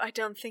auction, though. I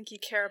don't think you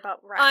care about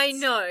rats. I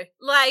know.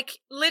 Like,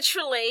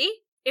 literally,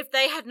 if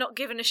they had not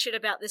given a shit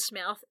about this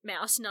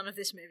mouse, none of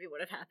this movie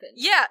would have happened.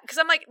 Yeah, because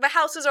I'm like, the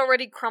house is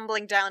already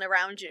crumbling down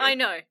around you. I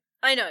know.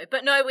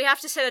 But no, we have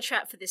to set a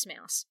trap for this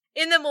mouse.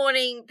 In the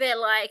morning, they're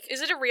like...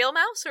 Is it a real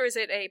mouse, or is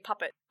it a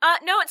puppet?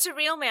 No, it's a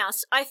real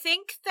mouse. I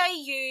think they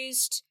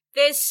used...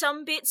 There's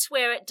some bits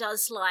where it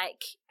does,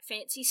 like,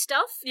 fancy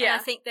stuff. Yeah.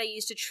 And I think they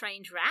used a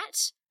trained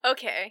rat.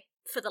 Okay.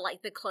 For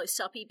the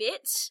close-uppy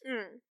bits.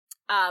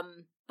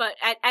 Mm. But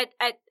at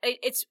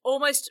it's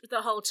almost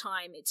the whole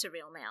time it's a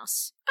real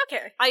mouse.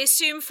 Okay. I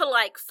assume for,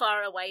 like,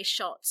 far away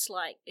shots,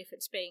 like, if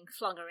it's being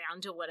flung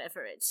around or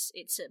whatever, it's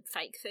a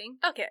fake thing.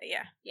 Okay,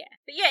 yeah. Yeah.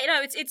 But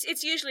yeah,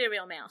 it's usually a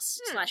real mouse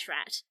 /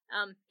 rat.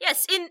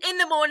 Yes, in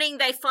the morning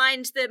they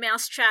find the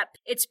mouse trap.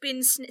 It's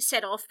been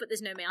set off, but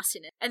there's no mouse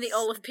in it. And the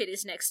olive pit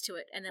is next to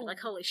it. And they're like,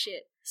 holy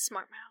shit.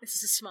 Smart mouse. This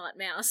is a smart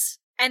mouse.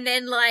 And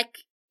then, like,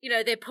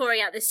 they're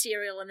pouring out the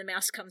cereal and the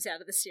mouse comes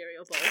out of the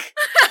cereal bowl.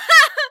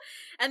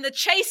 And the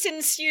chase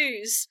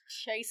ensues.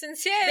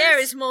 There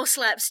is more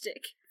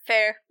slapstick.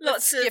 Fair.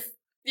 Lots of...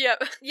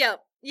 Yep.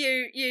 Yep.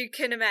 You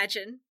can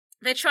imagine.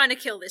 They're trying to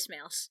kill this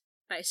mouse,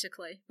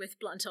 basically, with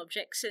blunt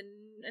objects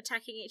and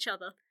attacking each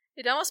other.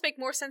 It'd almost make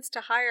more sense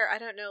to hire, I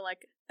don't know,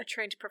 like, a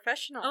trained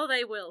professional. Oh,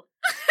 they will.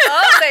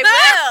 Oh, they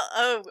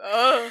will!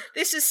 Oh.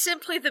 This is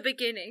simply the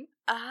beginning.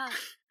 Ah.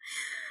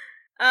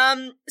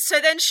 So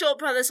then Short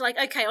Brother's like,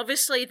 okay,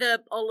 obviously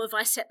the olive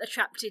I set the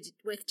trap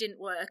with didn't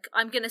work.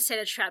 I'm gonna set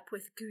a trap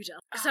with Gouda,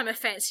 because I'm a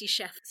fancy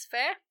chef. It's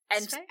fair.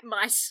 And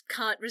mice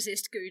can't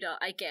resist Gouda,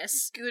 I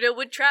guess. Gouda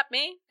would trap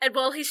me. And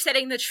while he's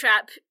setting the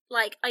trap,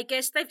 like, I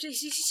guess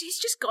he's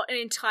just got an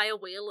entire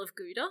wheel of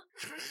Gouda.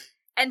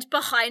 And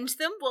behind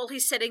them, while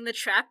he's setting the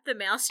trap, the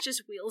mouse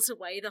just wheels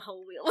away the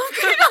whole wheel of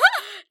Gouda.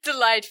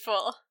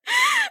 Delightful.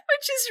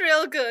 Which is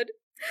real good.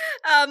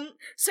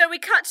 So we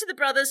cut to the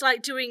brothers,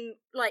 like, doing,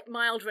 like,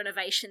 mild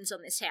renovations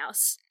on this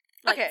house.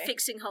 Like,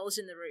 fixing holes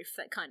in the roof,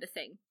 that kind of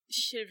thing.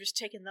 Should have just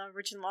taken the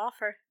original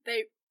offer.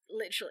 They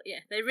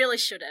really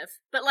should have.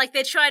 But, like,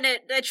 they're trying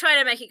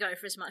to make it go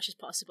for as much as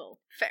possible.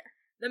 Fair.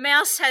 The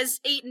mouse has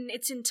eaten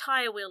its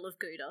entire wheel of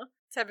Gouda.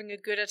 It's having a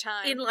Gouda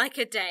time. In, like,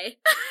 a day.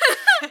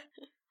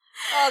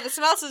 Oh, this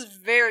mouse is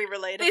very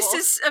relatable. This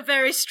is a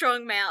very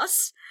strong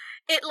mouse.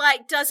 It,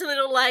 like, does a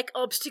little, like,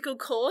 obstacle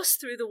course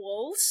through the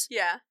walls.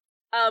 Yeah.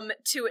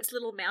 To its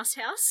little mouse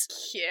house.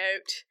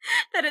 Cute.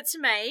 That it's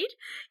made.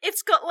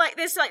 It's got, like,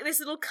 there's, like, this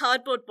little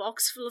cardboard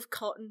box full of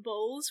cotton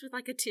balls with,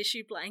 like, a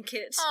tissue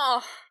blanket.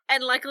 Oh.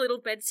 And, like, a little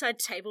bedside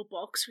table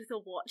box with a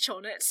watch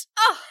on it.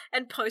 Oh.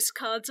 And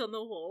postcards on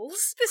the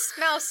walls. This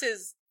mouse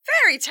is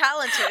very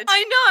talented.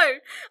 I know.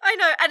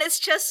 And it's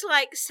just,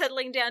 like,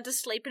 settling down to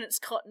sleep in its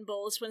cotton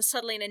balls when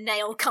suddenly a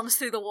nail comes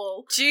through the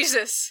wall.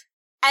 Jesus.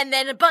 And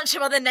then a bunch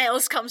of other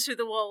nails come through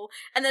the wall,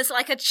 and there's,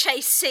 like, a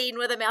chase scene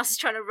where the mouse is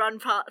trying to run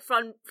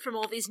from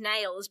all these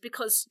nails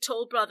because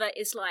Tall Brother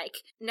is, like,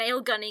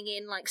 nail gunning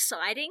in, like,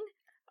 siding.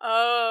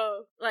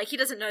 Oh. Like, he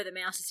doesn't know the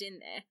mouse is in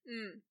there.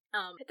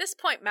 At this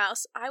point,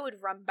 mouse, I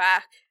would run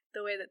back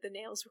the way that the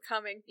nails were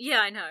coming.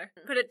 Yeah, I know,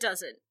 but it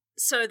doesn't.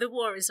 So the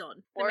war is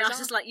on. The mouse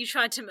is like, you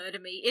tried to murder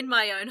me in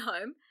my own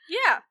home.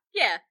 Yeah.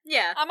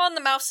 Yeah. I'm on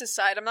the mouse's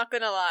side, I'm not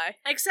gonna lie.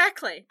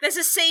 Exactly. There's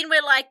a scene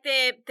where, like,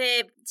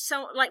 they're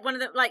so, like, one of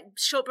them, like,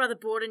 Short Brother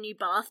bought a new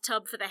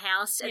bathtub for the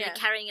house, and they're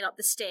carrying it up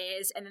the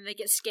stairs, and then they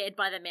get scared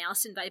by the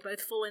mouse, and they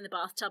both fall in the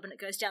bathtub, and it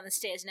goes down the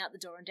stairs and out the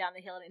door and down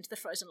the hill and into the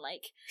frozen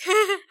lake.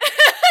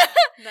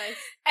 Nice.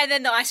 And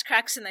then the ice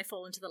cracks and they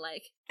fall into the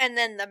lake. And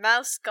then the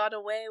mouse got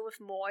away with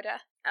murder.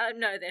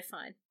 No, they're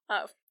fine.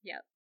 Oh.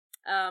 Yep.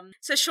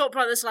 So Short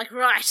Brother's like,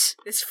 right,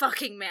 this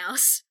fucking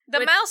mouse.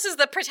 The mouse is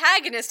the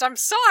protagonist, I'm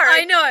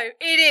sorry. I know,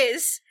 it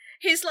is.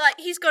 He's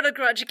got a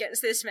grudge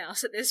against this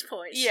mouse at this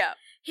point. Yeah.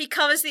 He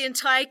covers the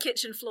entire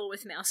kitchen floor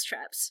with mouse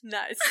traps.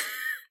 Nice.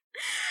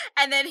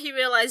 And then he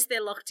realized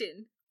they're locked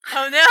in.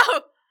 Oh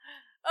no!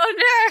 Oh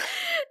no!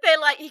 They're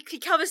like, he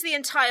covers the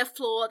entire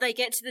floor. They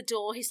get to the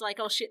door. He's like,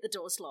 oh shit, the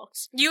door's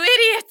locked. You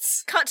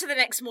idiots! Cut to the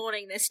next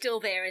morning. They're still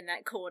there in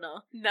that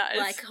corner. Nice.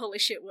 Like, holy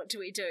shit, what do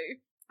we do?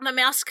 The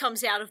mouse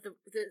comes out of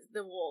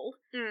the wall,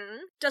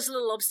 does a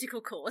little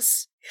obstacle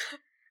course,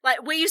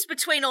 like weaves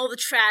between all the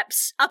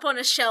traps, up on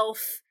a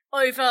shelf,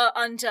 over,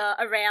 under,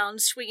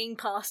 around, swinging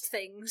past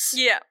things.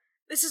 Yeah.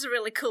 This is a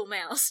really cool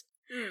mouse.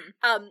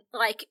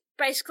 Like,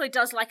 basically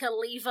does like a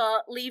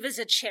levers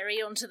a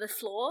cherry onto the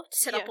floor to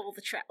set up all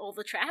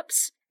the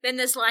traps. Then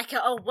there's like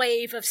a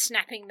wave of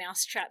snapping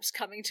mouse traps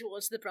coming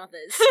towards the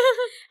brothers.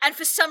 And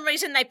for some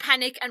reason they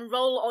panic and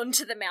roll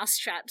onto the mouse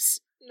traps.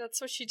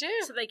 That's what you do.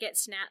 So they get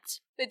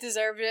snapped. They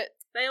deserved it.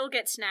 They all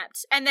get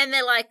snapped. And then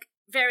they're like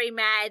very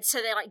mad, so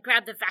they like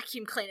grab the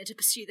vacuum cleaner to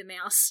pursue the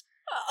mouse.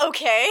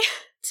 Okay.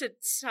 To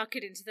suck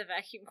it into the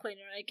vacuum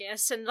cleaner, I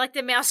guess. And like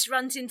the mouse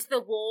runs into the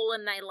wall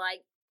and they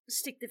like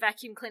stick the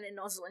vacuum cleaner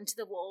nozzle into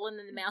the wall, and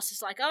then the mouse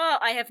is like, oh,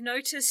 I have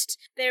noticed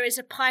there is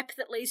a pipe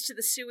that leads to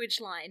the sewage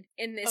line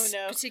in this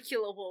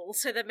particular wall.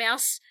 So the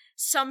mouse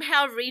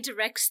somehow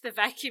redirects the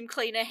vacuum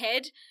cleaner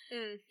head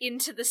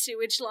into the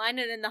sewage line,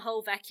 and then the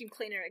whole vacuum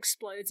cleaner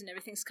explodes and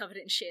everything's covered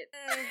in shit.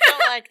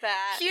 Don't like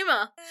that.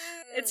 Humour.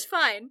 It's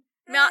fine.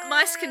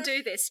 Mice can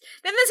do this.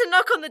 Then there's a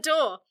knock on the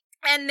door,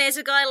 and there's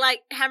a guy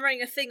like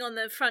hammering a thing on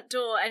the front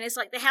door, and it's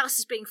like, the house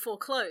is being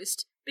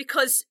foreclosed.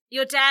 Because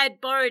your dad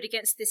borrowed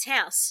against this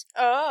house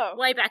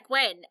way back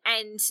when,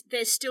 and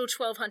there's still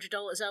 $1,200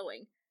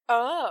 owing.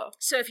 Oh.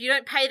 So if you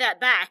don't pay that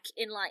back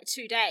in like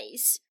 2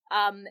 days,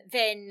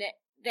 then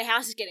the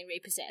house is getting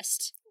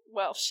repossessed.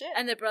 Well, shit.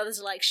 And the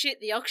brothers are like, shit,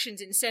 the auction's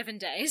in 7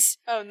 days.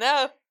 Oh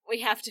no. We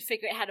have to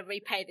figure out how to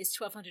repay this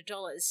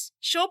 $1,200.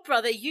 Short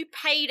brother, you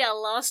paid our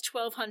last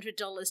 $1,200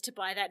 to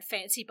buy that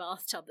fancy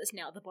bathtub that's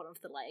now at the bottom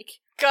of the lake.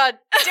 God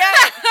damn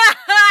it!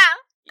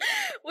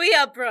 We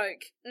are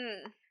broke.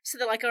 So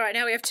they're like, alright,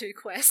 now we have 2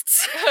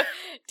 quests.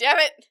 Damn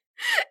it!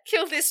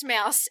 Kill this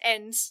mouse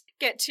and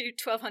get to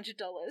 $1,200.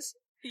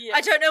 Yes.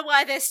 I don't know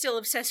why they're still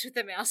obsessed with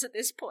the mouse at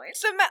this point.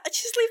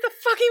 Just leave the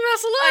fucking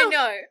mouse alone! I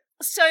know.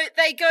 So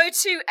they go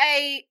to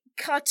a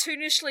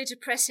cartoonishly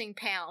depressing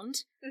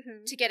pound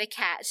to get a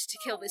cat to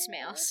kill this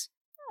mouse.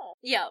 Oh.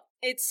 Yeah,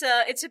 it's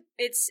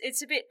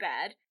a bit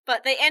bad,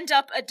 but they end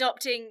up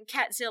adopting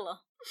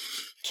Catzilla.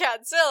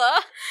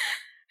 Catzilla?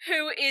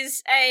 Who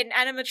is an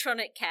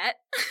animatronic cat.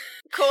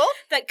 Cool.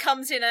 That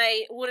comes in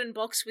a wooden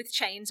box with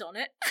chains on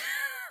it.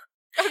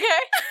 Okay.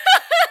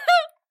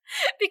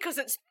 Because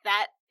it's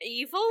that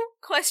evil? ?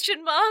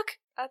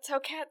 That's how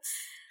cats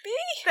be.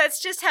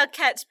 That's just how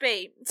cats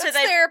be. That's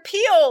their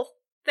appeal.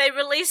 They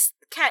release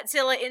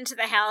Catzilla into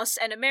the house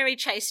and a merry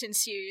chase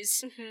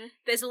ensues.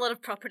 There's a lot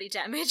of property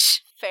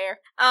damage. Fair.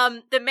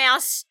 The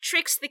mouse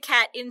tricks the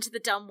cat into the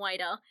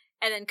dumbwaiter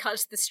and then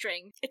cuts the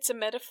string. It's a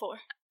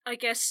metaphor. I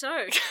guess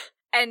so.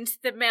 And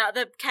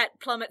the cat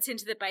plummets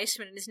into the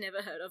basement and is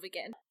never heard of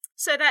again.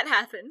 So that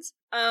happens.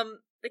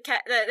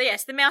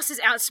 The mouse has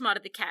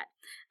outsmarted the cat.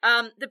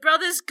 The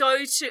brothers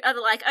go to,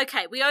 they're like,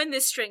 okay, we own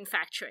this string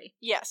factory.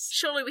 Yes.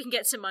 Surely we can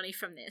get some money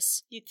from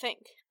this. You'd think.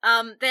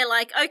 They're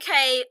like,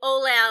 okay,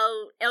 all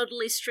our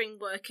elderly string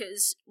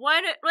workers, we're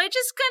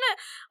just gonna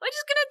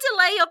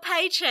delay your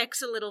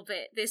paychecks a little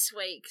bit this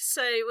week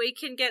so we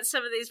can get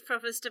some of these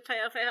profits to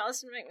pay off our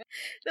house and make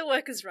the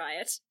workers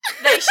riot.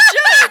 They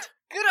should!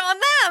 Good on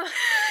them!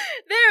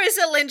 There is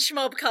a lynch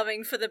mob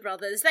coming for the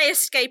brothers. They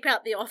escape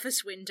out the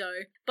office window,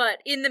 but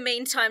in the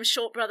meantime,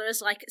 Short Brother has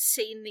like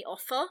seen the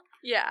offer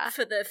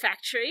for the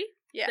factory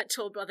that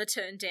Tall Brother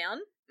turned down.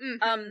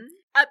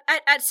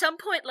 At some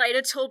point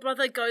later, Tall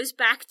Brother goes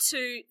back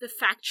to the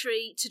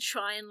factory to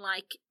try and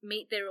like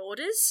meet their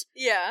orders.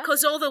 Yeah.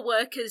 Because all the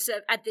workers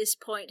at this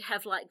point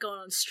have like gone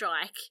on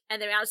strike and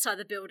they're outside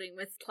the building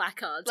with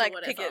placards like or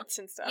whatever. pickets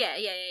and stuff.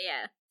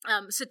 Yeah.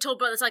 So Tall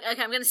Brother's like,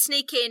 okay, I'm going to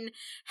sneak in.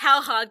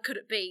 How hard could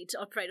it be to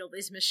operate all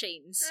these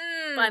machines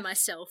by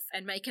myself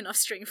and make enough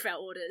string for our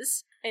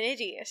orders? An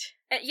idiot.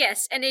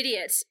 Yes, an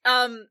idiot.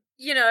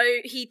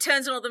 He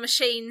turns on all the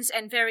machines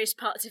and various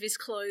parts of his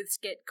clothes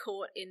get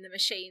caught in the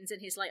machines and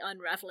he's like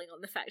unraveling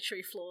on the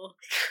factory floor.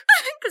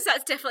 Because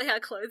that's definitely how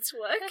clothes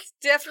work. That's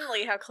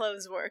definitely how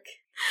clothes work.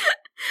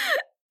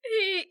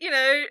 He,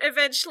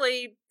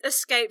 eventually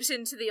escapes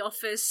into the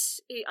office.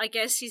 I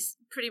guess he's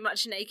pretty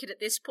much naked at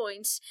this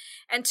point.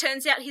 And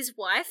turns out his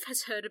wife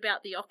has heard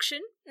about the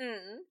auction.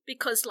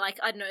 Because,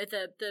 I don't know,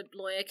 the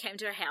lawyer came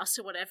to her house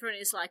or whatever and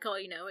is like, oh,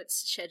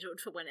 it's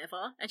scheduled for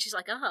whenever. And she's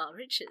like,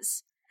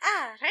 riches.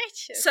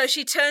 Riches. So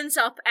she turns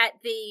up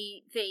at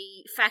the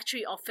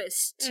factory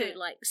office to,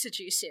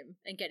 seduce him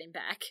and get him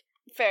back.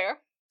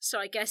 Fair. So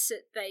I guess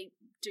that they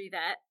do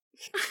that.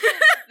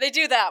 They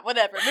do that,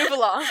 whatever. Move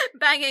along.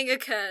 Banging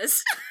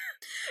occurs.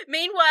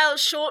 Meanwhile,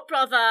 Short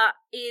Brother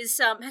is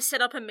has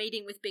set up a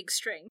meeting with Big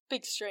String.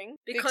 Big String.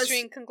 Because- Big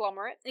String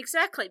conglomerate.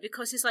 Exactly,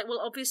 because he's like, well,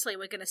 obviously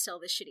we're going to sell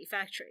this shitty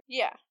factory.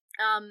 Yeah.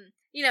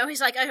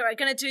 He's like, okay, we're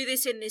going to do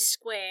this in this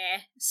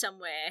square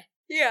somewhere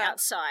Yeah.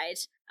 outside,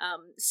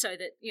 so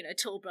that,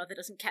 Tall Brother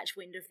doesn't catch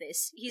wind of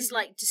this. He's, Mhm.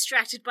 like,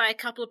 distracted by a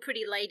couple of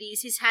pretty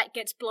ladies, his hat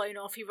gets blown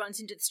off, he runs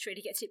into the street,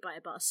 he gets hit by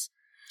a bus.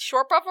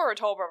 Short Brother or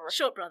Tall Brother?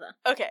 Short Brother.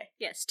 Okay.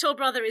 Yes, Tall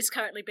Brother is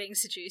currently being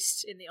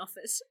seduced in the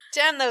office.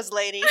 Damn those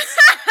ladies.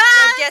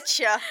 They'll get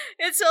ya.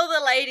 It's all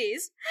the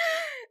ladies.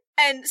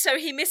 And so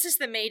he misses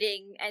the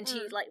meeting, and he,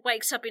 Mm.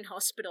 wakes up in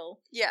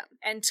hospital, Yeah.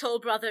 and Tall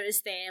Brother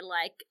is there,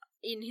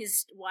 in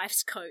his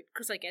wife's coat,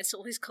 because I guess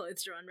all his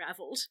clothes are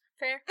unraveled.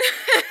 Fair.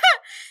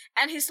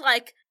 And he's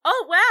like,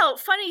 oh wow,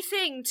 funny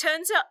thing,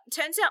 turns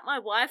out my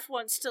wife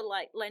wants to,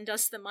 lend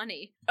us the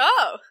money.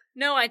 Oh.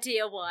 No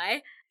idea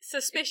why.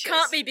 Suspicious. It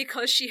can't be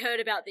because she heard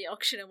about the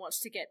auction and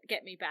wants to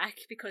get me back,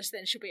 because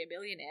then she'll be a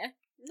millionaire.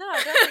 No,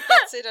 I don't think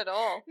that's it at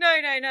all. No.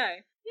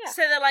 Yeah.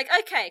 So they're like,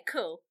 okay,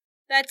 cool.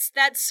 That's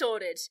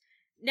sorted.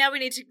 Now we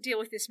need to deal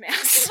with this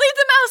mouse. Leave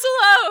the mouse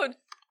alone!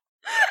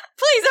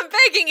 Please, I'm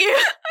begging you!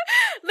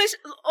 Listen,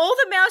 all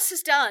the mouse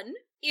has done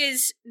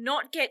is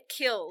not get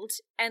killed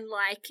and,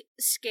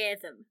 scare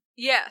them.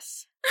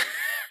 Yes.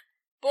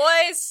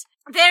 Boys,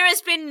 There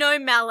has been no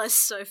malice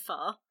so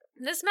far.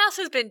 this mouse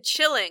has been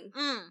chilling.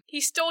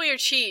 He stole your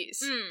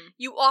cheese.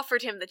 You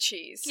offered him the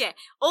cheese. Yeah.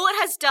 All it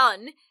has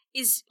done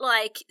is,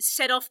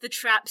 set off the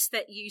traps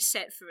that you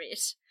set for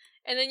it.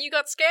 And then you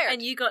got scared.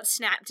 And you got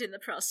snapped in the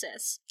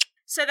process.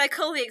 So they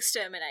call the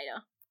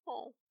exterminator.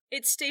 Oh.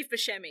 It's Steve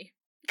Buscemi.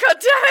 God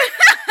damn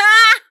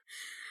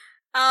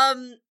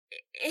it!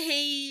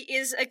 He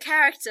is a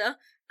character.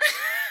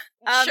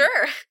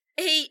 Sure.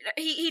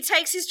 He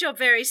takes his job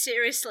very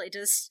seriously,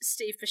 does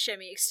Steve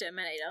Buscemi,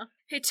 Exterminator.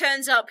 He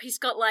turns up, he's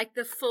got,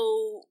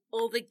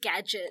 all the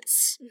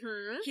gadgets.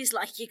 Mm-hmm. He's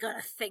like, you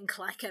gotta think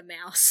like a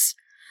mouse.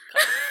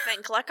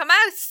 Think like a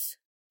mouse.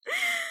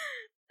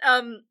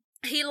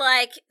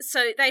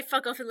 So they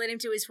fuck off and let him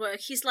do his work.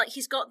 He's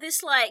got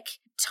this,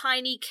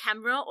 tiny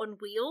camera on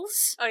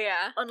wheels. Oh,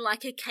 yeah. On,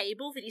 a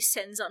cable that he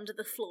sends under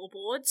the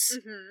floorboards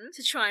Mm-hmm.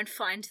 to try and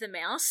find the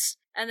mouse.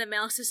 And the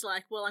mouse is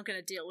like, well, I'm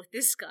gonna deal with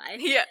this guy.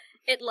 Yeah.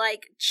 It,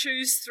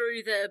 chews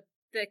through the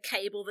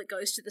cable that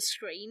goes to the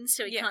screen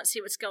so he can't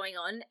see what's going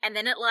on. And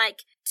then it,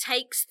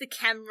 takes the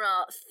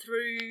camera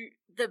through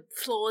the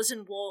floors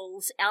and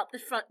walls, out the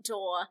front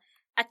door,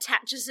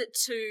 attaches it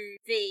to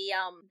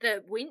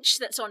the winch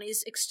that's on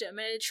his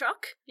exterminator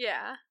truck.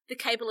 Yeah. The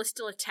cable is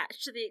still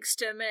attached to the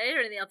exterminator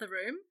in the other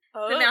room.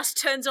 Oh. The mouse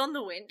turns on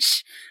the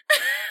winch.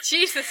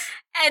 Jesus.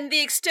 And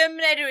the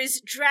exterminator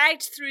is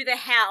dragged through the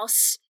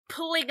house,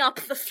 pulling up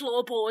the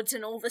floorboards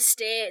and all the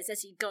stairs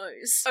as he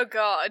goes, Oh,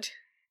 God.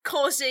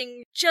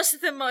 causing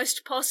just the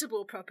most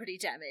possible property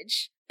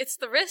damage. It's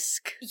the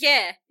risk.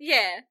 Yeah.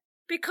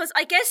 Because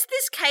I guess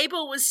this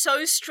cable was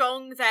so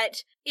strong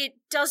that it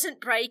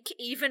doesn't break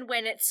even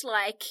when it's,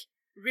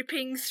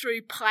 ripping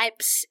through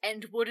pipes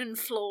and wooden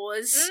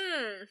floors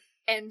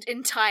and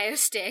entire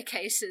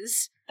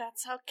staircases.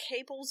 That's how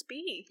cables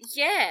be.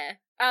 Yeah.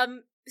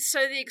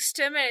 So the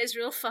exterminator is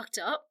real fucked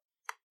up.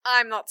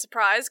 I'm not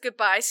surprised.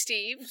 Goodbye,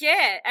 Steve.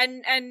 Yeah,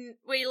 and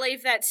we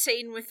leave that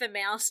scene with the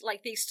mouse,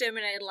 the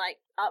exterminator,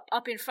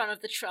 up in front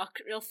of the truck,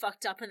 real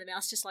fucked up, and the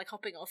mouse just,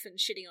 hopping off and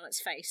shitting on his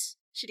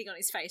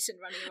face and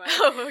running away.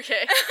 Oh,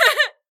 okay.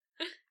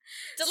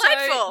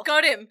 Delightful. So,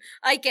 got him,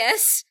 I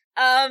guess.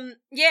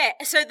 Yeah,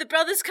 so the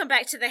brothers come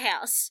back to the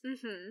house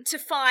Mm-hmm. to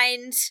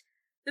find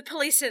the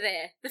police are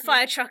there, the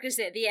fire truck is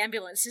there, the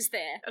ambulance is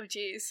there. Oh,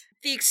 jeez.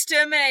 The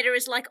exterminator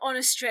is, on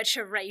a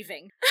stretcher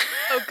raving.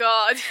 Oh,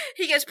 God.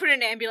 He gets put in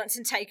an ambulance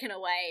and taken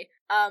away.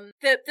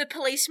 The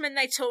policeman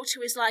they talk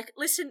to is like,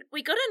 listen,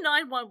 we got a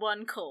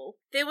 911 call.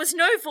 There was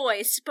no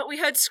voice, but we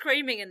heard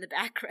screaming in the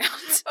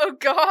background. Oh,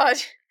 God.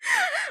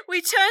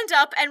 We turned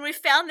up and we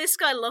found this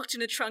guy locked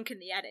in a trunk in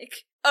the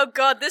attic. Oh,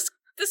 God, this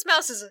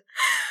mouse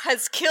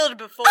has killed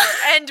before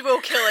and will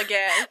kill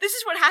again. This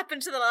is what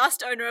happened to the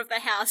last owner of the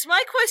house.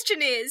 My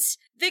question is,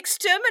 the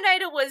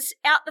exterminator was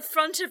out the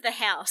front of the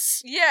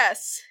house.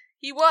 Yes,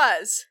 he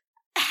was.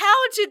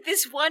 How did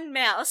this one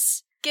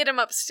mouse Get him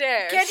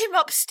upstairs. get him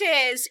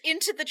upstairs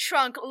into the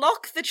trunk,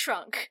 lock the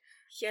trunk?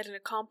 He had an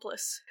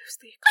accomplice. Who's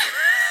the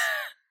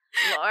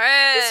accomplice?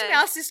 Lauren. This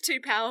mouse is too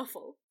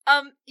powerful.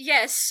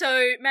 Yes,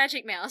 so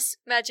Magic Mouse.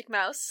 Magic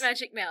Mouse.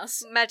 Magic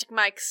Mouse. Magic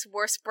Mike's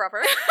worst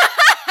brother.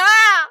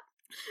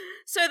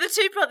 So the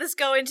two brothers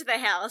go into the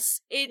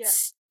house.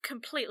 It's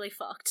completely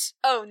fucked.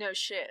 Oh, no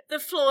shit. The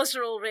floors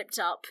are all ripped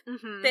up.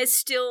 Mm-hmm.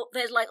 There's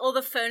all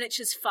the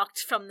furniture's fucked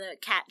from the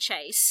cat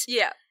chase.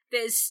 Yeah.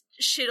 There's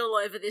shit all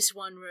over this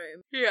one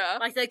room. Yeah.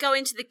 They go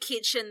into the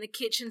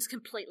kitchen's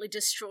completely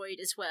destroyed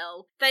as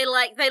well. They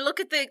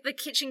look at the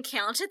kitchen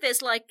counter,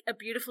 there's a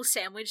beautiful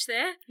sandwich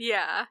there.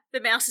 Yeah.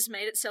 The mouse has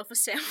made itself a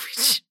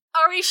sandwich.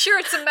 Are we sure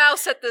it's a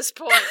mouse at this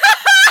point?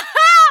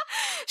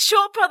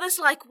 Short Brother's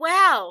like,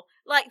 wow.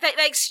 Like,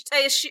 they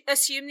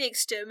assume the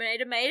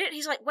exterminator made it.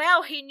 He's like,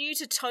 wow, he knew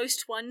to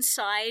toast one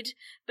side,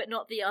 but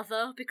not the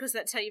other, because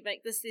that's how you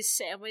make this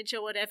sandwich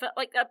or whatever.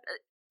 Like,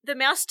 the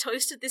mouse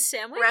toasted this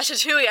sandwich.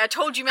 Ratatouille, I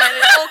told you, man,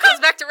 it all comes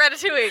back to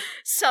Ratatouille.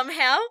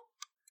 Somehow.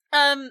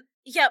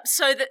 Yep,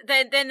 so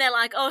then they're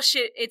like, oh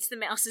shit, it's the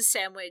mouse's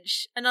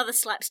sandwich. Another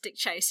slapstick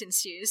chase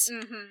ensues.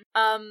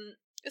 Mm-hmm.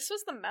 This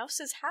was the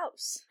mouse's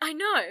house. I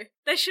know.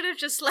 They should have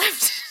just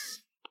left.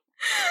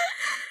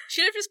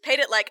 Should have just paid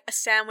it like a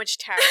sandwich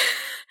tariff.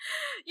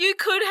 You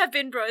could have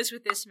been bros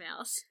with this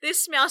mouse.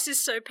 This mouse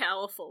is so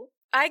powerful.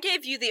 I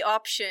gave you the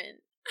option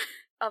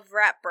of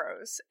rat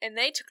bros, and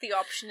they took the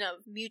option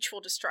of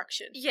mutual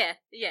destruction. Yeah,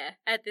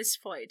 at this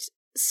point.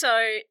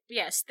 So,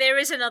 yes, there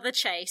is another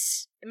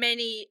chase.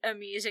 Many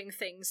amusing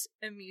things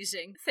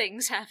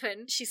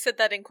happen. She said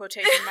that in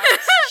quotation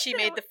marks. She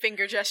made the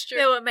finger gesture.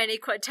 There were many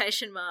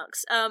quotation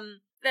marks.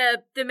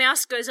 The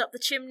mouse goes up the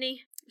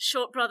chimney.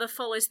 Short Brother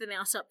follows the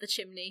mouse up the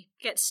chimney,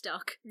 gets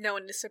stuck. No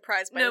one is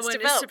surprised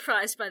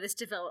by this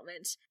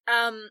development.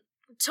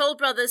 Tall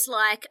Brother's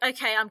like,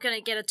 okay, I'm going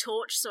to get a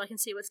torch so I can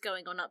see what's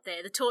going on up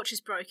there. The torch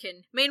is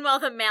broken.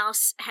 Meanwhile, the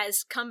mouse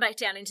has come back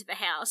down into the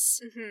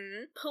house,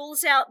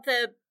 pulls out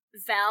the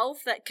valve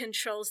that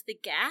controls the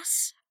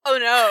gas. Oh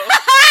no.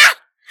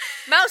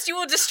 Mouse, you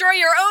will destroy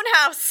your own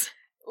house!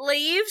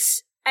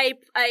 Leaves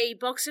a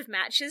box of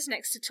matches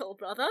next to Tall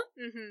Brother.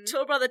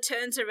 Tall Brother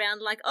turns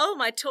around like, oh,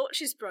 my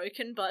torch is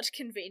broken, but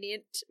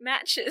convenient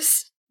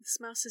matches. This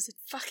mouse is a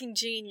fucking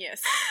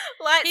genius.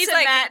 He's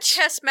like match.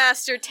 Chess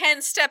master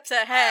 10 steps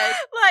ahead.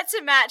 Lights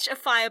a match, a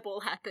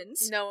fireball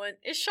happens. No one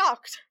is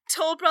shocked.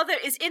 Tall Brother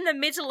is in the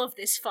middle of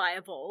this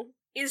fireball,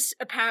 is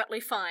apparently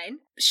fine.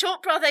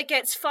 Short Brother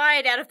gets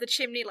fired out of the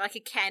chimney like a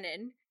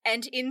cannon,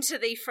 and into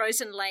the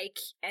frozen lake,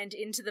 and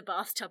into the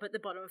bathtub at the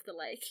bottom of the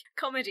lake.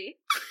 Comedy.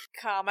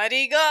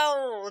 Comedy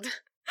gold.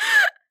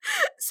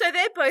 So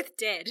they're both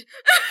dead.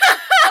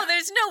 Oh,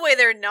 there's no way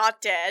they're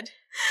not dead.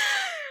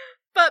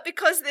 But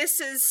because this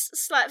is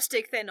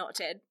slapstick, they're not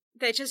dead.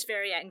 They're just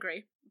very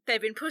angry.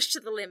 They've been pushed to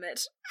the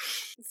limit.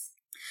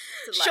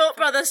 Short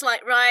Brother's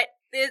like, right,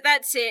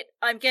 that's it.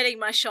 I'm getting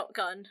my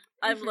shotgun.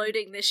 I'm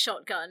loading this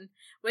shotgun.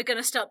 We're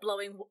gonna start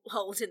blowing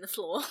holes in the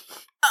floor.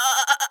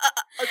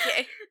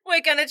 Okay.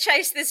 We're gonna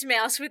chase this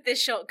mouse with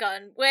this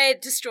shotgun. We're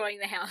destroying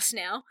the house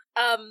now.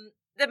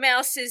 The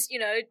mouse is,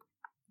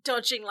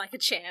 dodging like a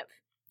champ.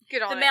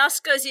 Good on it. The mouse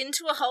goes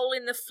into a hole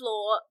in the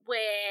floor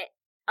where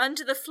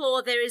under the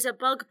floor there is a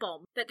bug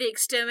bomb that the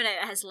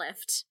exterminator has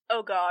left.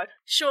 Oh god.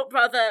 Short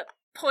Brother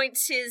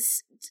points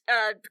his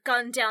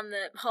gun down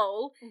the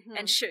hole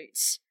and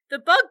shoots. The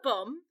bug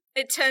bomb,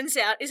 it turns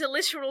out, is a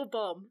literal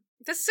bomb.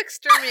 This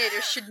exterminator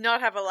should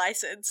not have a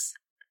license.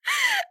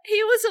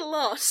 He was a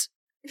lot.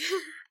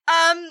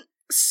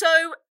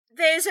 So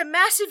there's a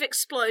massive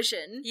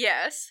explosion.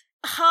 Yes.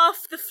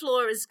 Half the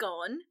floor is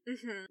gone.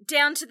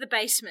 Down to the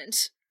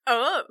basement.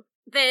 Oh.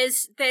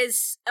 There's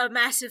a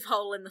massive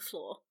hole in the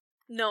floor.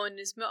 No one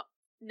is mocked.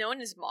 No one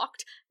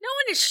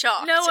is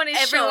shocked. No one is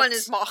Everyone shocked.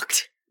 is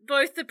mocked.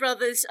 Both the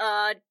brothers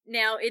are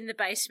now in the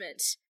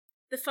basement.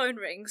 The phone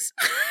rings.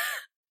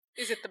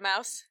 Is it the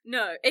mouse?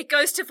 No, it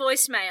goes to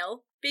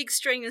voicemail. Big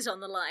Stringer's on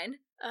the line.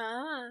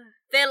 Ah.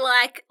 They're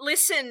like,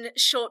 listen,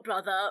 Short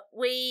Brother,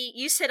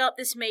 you set up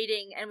this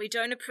meeting and we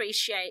don't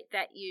appreciate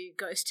that you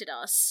ghosted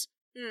us.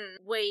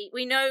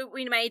 We know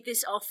we made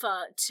this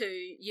offer to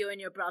you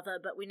and your brother,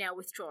 but we now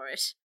withdraw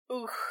it.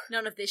 Ooh.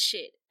 None of this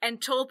shit.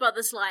 And Tall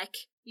Brother's like,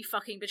 you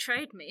fucking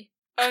betrayed me.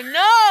 Oh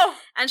no!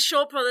 And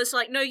Short Brother's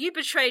like, no, you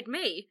betrayed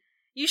me.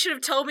 You should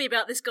have told me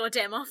about this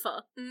goddamn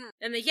offer.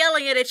 And they're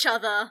yelling at each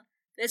other.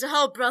 There's a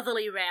whole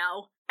brotherly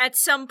row. At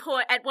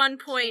one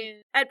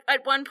point,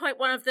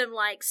 one of them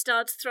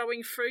starts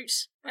throwing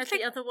fruit at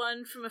the other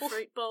one from a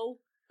fruit bowl.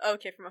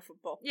 Okay, from a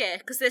football. Yeah,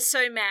 because they're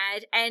so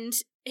mad, and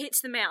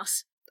hits the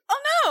mouse. Oh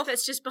no!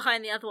 That's just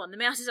behind the other one. The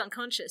mouse is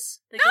unconscious.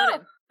 They got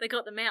him. They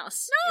got the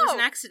mouse. No! It was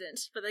an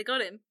accident, but they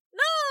got him.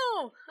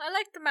 No! I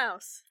like the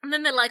mouse. And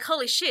then they're like,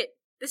 holy shit,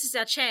 this is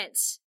our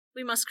chance.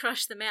 We must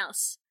crush the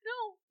mouse.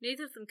 No.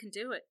 Neither of them can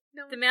do it.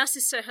 No. The mouse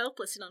is so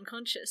helpless and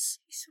unconscious.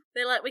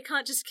 They're like, we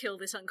can't just kill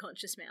this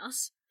unconscious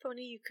mouse. If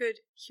only you could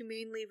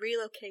humanely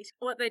relocate.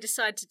 What they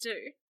decide to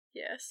do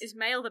Yes. is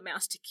mail the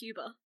mouse to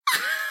Cuba.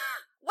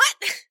 What?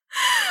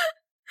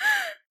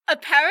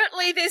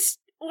 Apparently this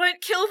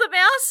won't kill the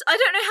mouse. I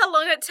don't know how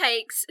long it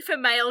takes for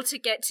mail to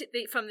get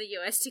from the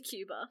US to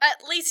Cuba.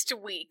 At least a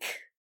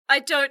week. I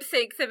don't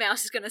think the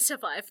mouse is going to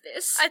survive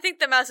this. I think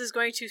the mouse is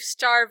going to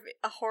starve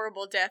a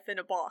horrible death in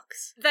a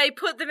box. They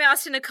put the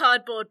mouse in a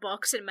cardboard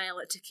box and mail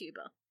it to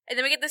Cuba. And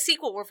then we get the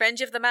sequel,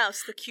 Revenge of the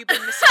Mouse, the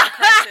Cuban Missile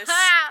Crisis.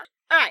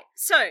 Alright,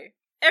 so,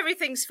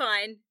 everything's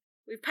fine.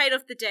 We've paid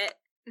off the debt.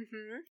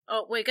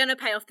 Oh, we're going to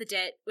pay off the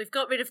debt. We've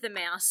got rid of the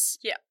mouse.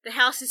 Yeah. The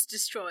house is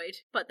destroyed,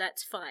 but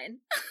that's fine.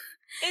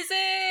 Is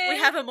it? We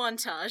have a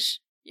montage.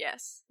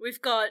 Yes.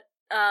 We've got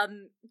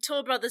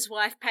Tall Brother's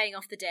wife paying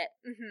off the debt.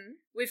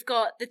 We've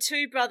got the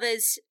two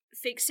brothers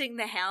fixing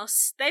the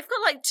house. They've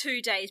got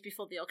 2 days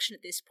before the auction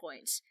at this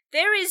point.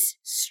 There is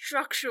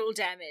structural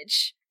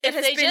damage. If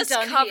has they been just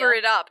done cover here.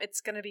 it up,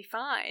 it's gonna be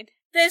fine.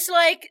 There's,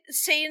 like,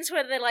 scenes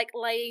where they're, like,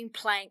 laying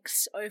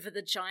planks over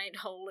the giant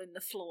hole in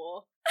the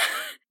floor.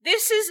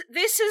 This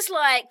is,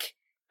 like,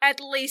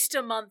 at least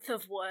a month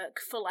of work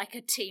for, like,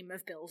 a team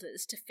of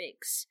builders to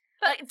fix.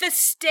 Like, the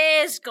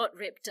stairs got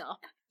ripped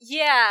up.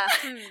 Yeah.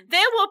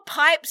 There were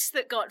pipes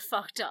that got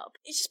fucked up.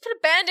 You just put a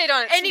Band-Aid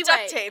on it, Anyway, some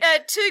duct tape.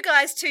 2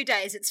 guys, 2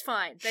 days, it's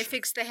fine. They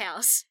fixed the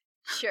house.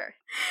 Sure.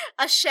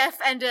 A chef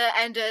and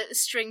a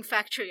string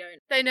factory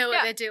owner. They know what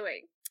Yeah. they're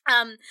doing.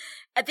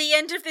 At the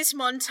end of this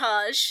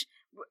montage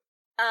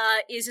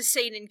is a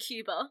scene in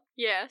Cuba.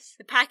 Yes.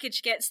 The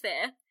package gets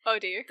there. Oh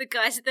dear. The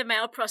guys at the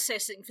mail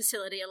processing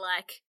facility are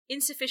like,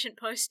 insufficient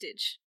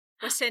postage.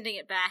 We're sending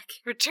it back.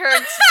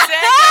 Return to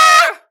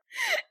sender!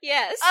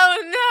 Yes.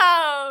 Oh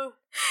no!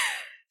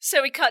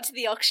 So we cut to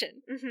the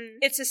auction. Mm-hmm.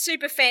 It's a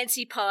super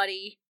fancy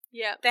party.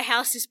 Yeah. The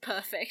house is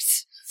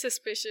perfect.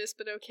 Suspicious,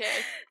 but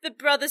okay. The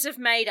brothers have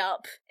made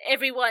up.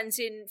 Everyone's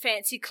in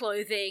fancy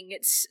clothing.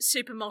 It's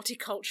super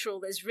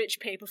multicultural. There's rich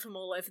people from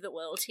all over the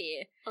world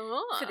here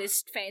Oh. for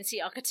this fancy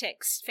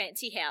architect's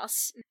fancy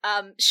house.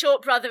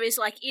 Short brother is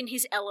like in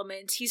his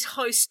element. He's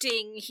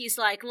hosting. He's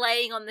like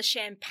laying on the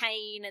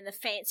champagne and the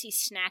fancy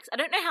snacks. I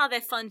don't know how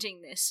they're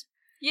funding this.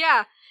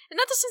 Yeah. And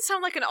that doesn't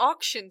sound like an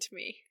auction to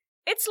me.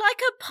 It's like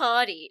a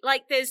party.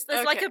 Like there's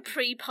like Okay. a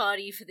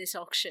pre-party for this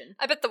auction.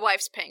 I bet the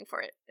wife's paying for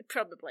it.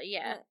 Probably,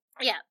 yeah.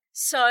 Yeah.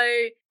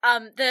 So,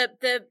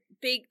 the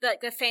big,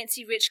 like, the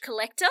fancy rich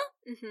collector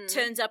Mm-hmm.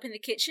 turns up in the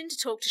kitchen to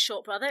talk to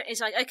Short Brother.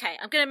 He's like, okay,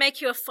 I'm going to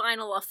make you a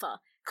final offer.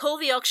 Call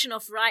the auction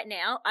off right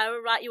now. I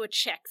will write you a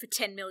check for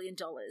 $10 million.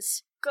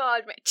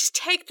 God, man. Just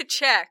take the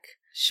check.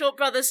 Short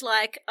Brother's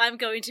like, I'm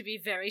going to be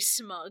very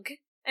smug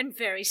and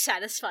very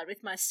satisfied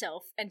with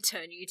myself and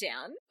turn you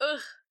down.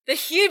 Ugh. The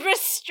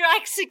hubris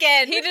strikes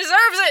again. He deserves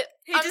it!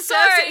 He I'm deserves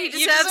sorry. it. He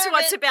You deserves deserve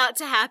what's it. about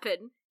to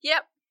happen.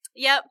 Yep.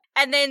 Yep.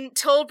 And then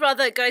Tall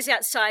Brother goes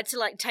outside to,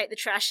 like, take the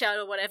trash out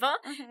or whatever,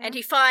 and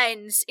he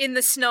finds, in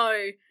the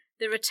snow,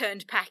 the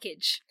returned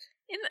package.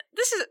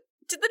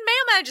 Did the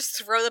mailman just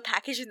throw the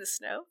package in the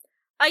snow?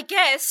 I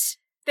guess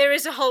there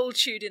is a hole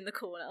chewed in the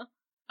corner.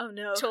 Oh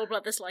no. Tall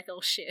Brother's like,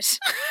 oh shit.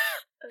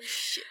 Oh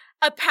shit.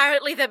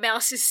 Apparently the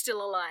mouse is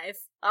still alive,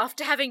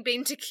 after having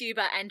been to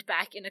Cuba and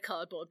back in a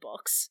cardboard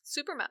box.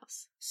 Super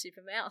mouse.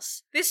 Super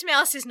mouse. This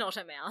mouse is not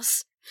a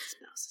mouse. This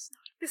mouse is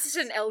not. This is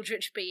an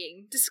eldritch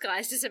being,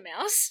 disguised as a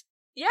mouse.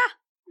 Yeah.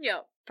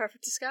 Yep.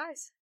 Perfect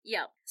disguise.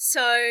 Yep.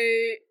 So,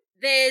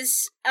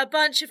 there's a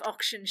bunch of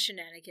auction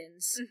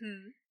shenanigans.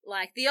 Mm-hmm.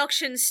 Like, the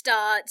auction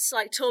starts,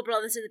 like, Tall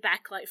Brother's in the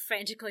back, like,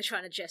 frantically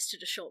trying to gesture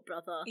to Short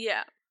Brother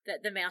Yeah.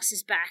 that the mouse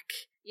is back.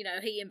 You know,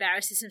 he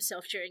embarrasses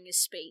himself during his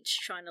speech,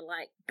 trying to,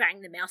 like,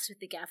 bang the mouse with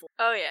the gavel.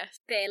 Oh yeah.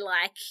 They're,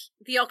 like,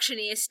 the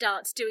auctioneer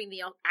starts doing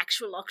the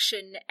actual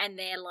auction, and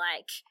they're,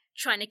 like,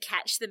 trying to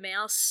catch the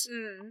mouse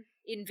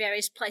in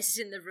various places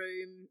in the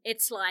room.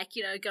 It's like,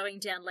 you know, going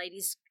down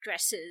ladies'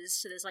 dresses,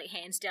 so there's like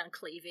hands down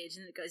cleavage,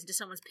 and it goes into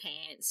someone's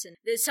pants, and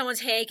there's someone's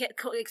hair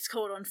gets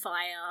caught on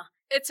fire.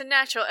 It's a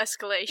natural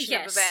escalation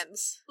Yes. of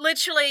events.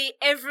 Literally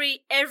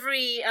every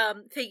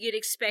thing you'd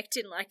expect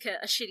in like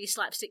a shitty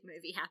slapstick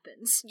movie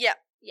happens. Yeah.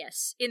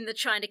 Yes, in the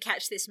trying to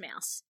catch this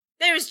mouse.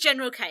 There is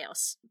general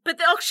chaos, but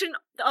the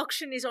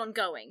auction is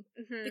ongoing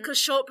Mm-hmm. because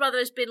Short Brother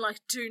has been like,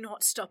 do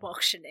not stop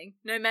auctioning,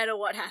 no matter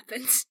what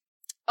happens.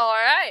 All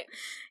right.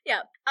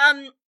 Yeah.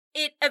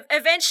 It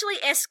eventually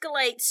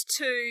escalates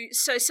to,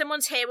 so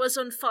someone's hair was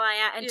on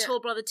fire and Yeah. Tall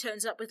Brother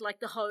turns up with like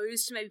the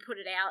hose to maybe put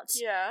it out.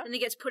 Yeah. And it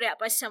gets put out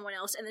by someone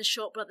else, and then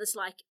Short Brother's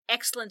like,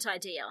 excellent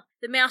idea.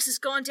 The mouse has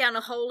gone down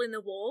a hole in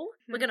the wall.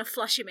 We're gonna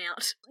flush him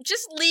out.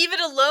 Just leave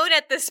it alone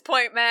at this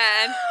point,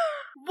 man.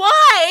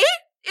 Why?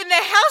 In the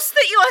house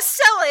that you are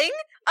selling,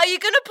 are you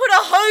gonna put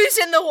a hose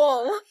in the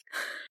wall?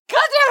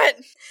 God damn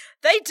it!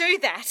 They do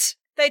that.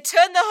 They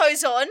turn the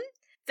hose on,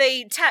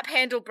 the tap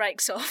handle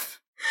breaks off.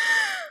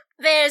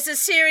 There's a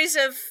series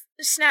of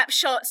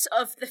snapshots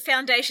of the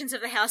foundations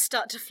of the house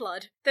start to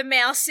flood. The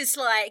mouse is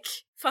like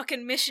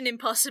fucking Mission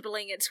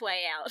Impossibling its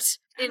way out.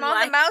 I'm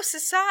on the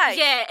mouse's side.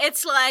 Yeah,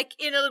 it's like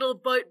in a little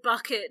boat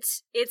bucket.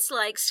 It's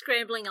like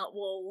scrambling up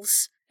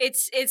walls.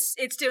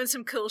 It's doing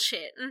some cool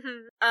shit.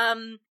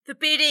 Mm-hmm. The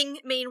bidding,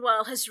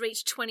 meanwhile, has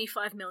reached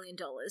 $25 million.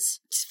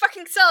 Just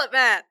fucking sell it,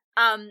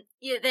 man.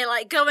 Yeah, they're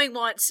like going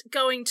once,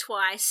 going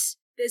twice.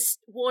 This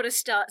water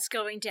starts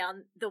going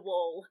down the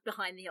wall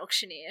behind the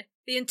auctioneer.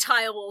 The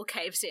entire wall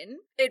caves in.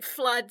 It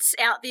floods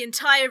out the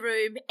entire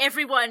room.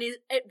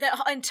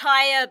 The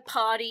entire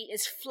party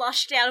is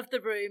flushed out of the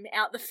room,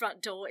 out the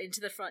front door, into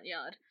the front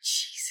yard.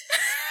 Jesus.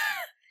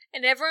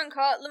 And everyone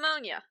caught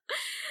pneumonia.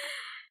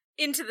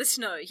 Into the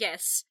snow,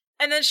 yes.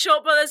 And then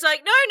Short Brother's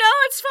like, no,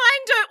 it's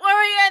fine, don't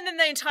worry. And then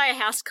the entire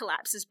house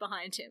collapses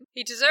behind him.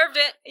 He deserved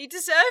it. He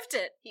deserved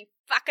it. He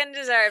fucking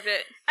deserved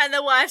it. And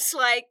the wife's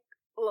like,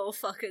 lol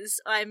fuckers,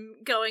 I'm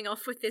going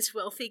off with this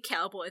wealthy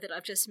cowboy that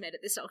I've just met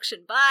at this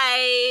auction.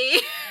 Bye!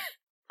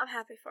 I'm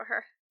happy for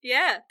her.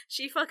 Yeah,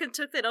 she fucking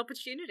took that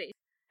opportunity.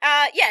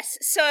 Yes,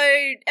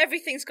 so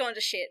everything's gone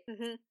to shit.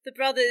 Mm-hmm. The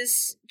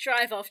brothers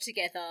drive off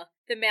together.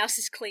 The mouse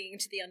is clinging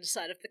to the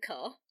underside of the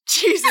car.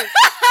 Jesus.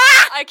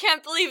 I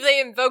can't believe they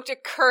invoked a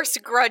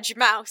cursed grudge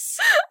mouse.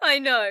 I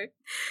know.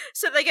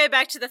 So they go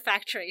back to the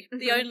factory,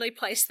 the Mhm. only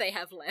place they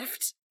have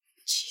left.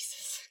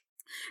 Jesus.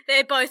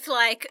 They're both,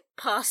 like,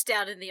 passed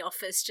out in the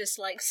office, just,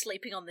 like,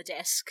 sleeping on the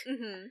desk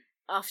Mm-hmm.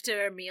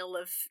 after a meal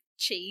of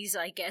cheese,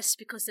 I guess,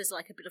 because there's,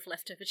 like, a bit of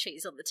leftover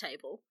cheese on the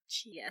table.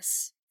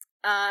 Yes.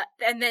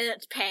 And then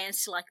it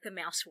pans to, like, the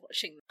mouse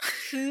watching.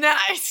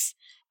 Nice.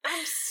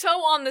 I'm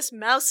so on this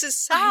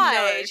mouse's I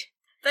know. side.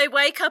 They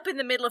wake up in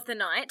the middle of the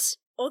night.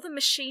 All the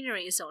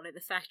machinery is on in the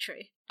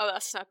factory. Oh,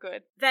 that's not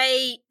good.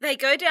 They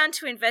go down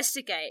to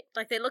investigate.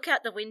 Like, they look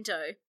out the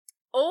window.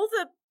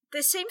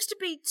 There seems to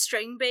be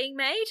string being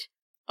made,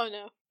 Oh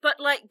no. but,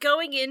 like,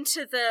 going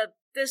into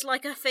there's,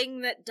 like, a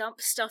thing that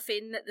dumps stuff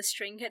in that the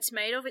string gets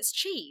made of. It's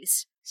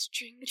cheese.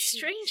 String It's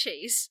string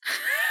cheese.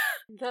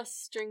 Thus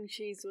string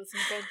cheese was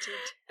invented.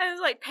 And it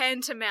was like pan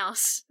to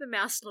mouse. The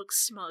mouse looks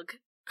smug.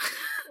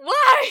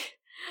 Why?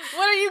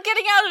 What are you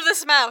getting out of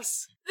this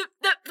mouse?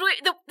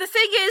 The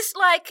thing is,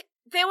 like,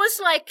 there was,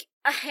 like,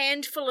 a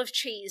handful of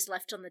cheese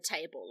left on the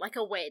table, like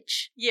a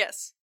wedge.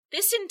 Yes.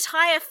 This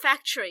entire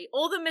factory,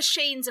 all the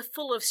machines are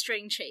full of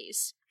string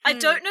cheese. I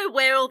don't know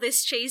where all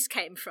this cheese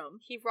came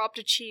from. He robbed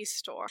a cheese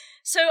store.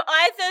 So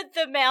either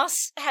the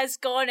mouse has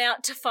gone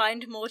out to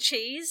find more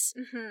cheese,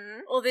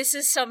 Mm-hmm. or this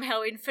is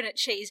somehow infinite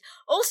cheese.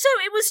 Also,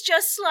 it was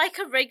just like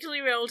a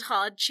regularly rolled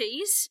hard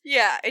cheese.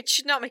 Yeah, it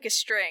should not make a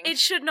string. It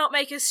should not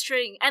make a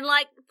string. And,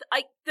 like,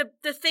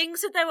 the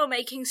things that they were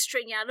making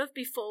string out of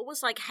before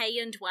was, like, hay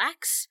and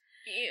wax.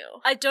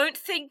 Ew. I don't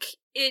think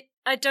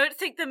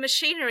the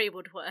machinery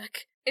would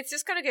work. It's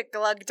just gonna get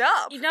glugged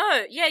up.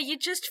 You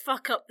just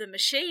fuck up the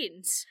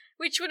machines.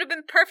 Which would have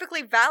been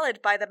perfectly valid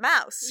by the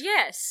mouse.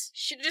 Yes.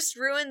 Should have just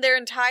ruined their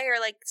entire,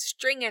 like,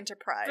 string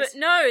enterprise. But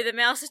no, the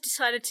mouse has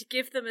decided to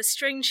give them a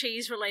string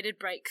cheese related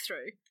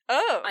breakthrough,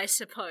 Oh, I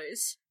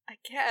suppose. I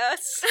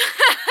guess.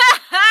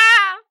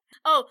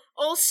 Oh,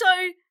 also,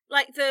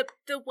 like, the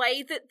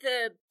way that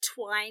the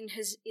twine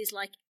has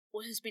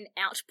been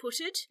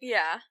outputted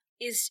Yeah.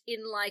 is in,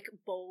 like,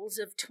 balls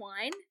of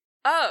twine,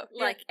 Oh,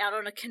 like, out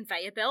on a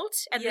conveyor belt,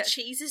 and Yeah. the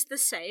cheese is the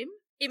same.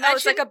 oh,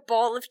 it's like a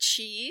ball of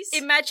cheese?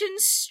 Imagine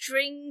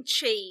string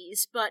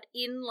cheese, but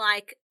in,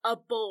 like, a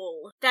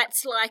ball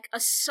that's, like, a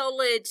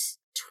solid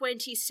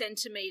 20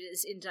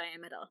 centimeters in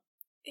diameter.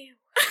 Ew.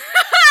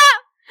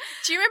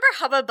 Do you remember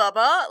Hubba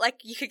Bubba? Like,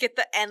 you could get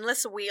the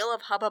endless wheel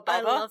of Hubba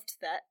I Bubba? loved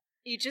that.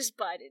 You just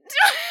bite it.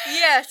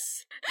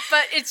 Yes,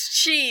 but it's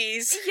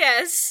cheese.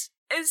 Yes.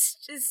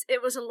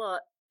 It was a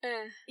lot.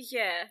 Eh.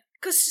 Yeah.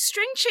 Because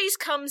string cheese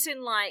comes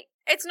in, like...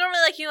 It's normally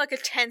like, you know, like a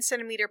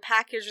 10-centimeter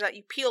package that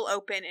you peel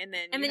open and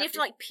then And then you have to,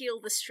 like, peel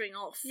the string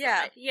off.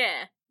 Yeah. Right?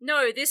 Yeah.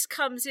 No, this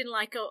comes in,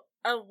 like,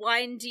 a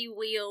windy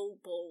wheel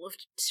ball of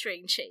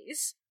string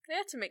cheese. They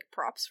had to make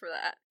props for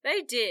that.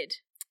 They did.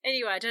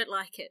 Anyway, I don't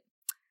like it.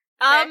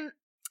 Okay.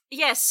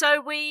 Yeah, so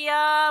we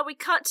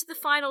cut to the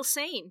final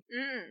scene.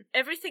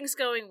 Everything's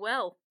going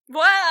well.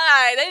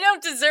 Why? They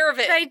don't deserve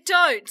it. They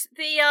don't.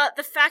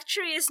 The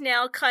factory is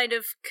now kind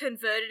of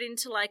converted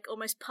into, like,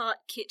 almost part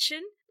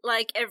kitchen.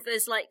 Like,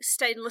 there's, like,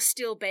 stainless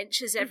steel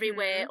benches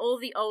everywhere. All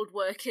the old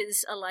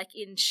workers are, like,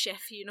 in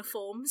chef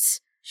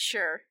uniforms.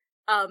 Sure.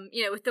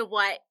 With the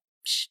white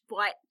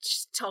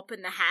top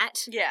and the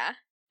hat. Yeah.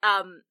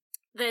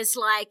 There's,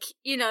 like,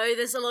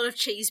 there's a lot of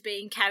cheese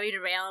being carried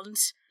around.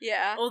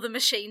 Yeah. All the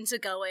machines are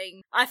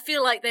going. I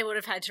feel like they would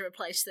have had to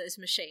replace those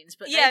machines,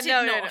 but Yeah, they did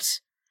no. not.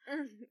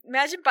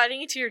 Imagine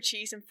biting into your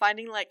cheese and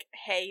finding, like,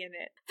 hay in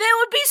it. There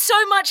would be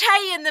so much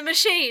hay in the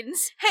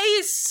machines. Hay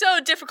is so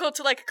difficult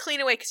to, like, clean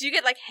away because you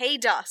get, like, hay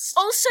dust.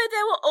 Also,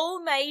 they were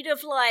all made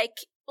of,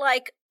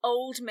 like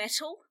old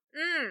metal.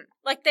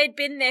 Like, they'd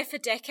been there for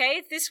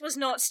decades. This was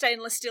not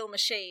stainless steel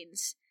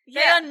machines. They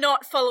Yeah. are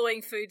not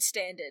following food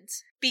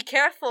standards. Be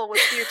careful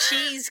with your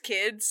cheese,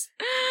 kids.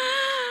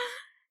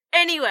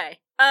 Anyway,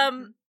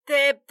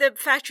 the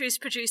factory's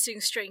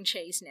producing string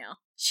cheese now.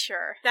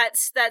 Sure.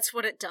 That's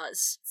what it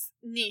does.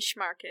 Niche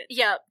market.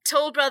 Yeah,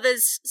 Toll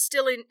Brothers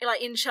still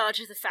in charge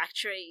of the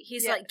factory.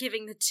 He's Yeah. like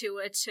giving the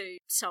tour to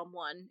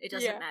someone. It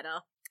doesn't Yeah.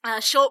 matter.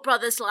 Short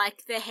Brothers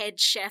like the head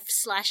chef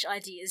 /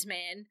 ideas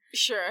man.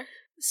 Sure.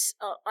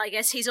 I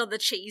guess he's on the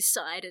cheese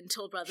side and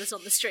Toll Brothers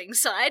on the string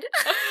side.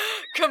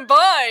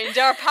 Combined,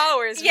 our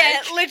powers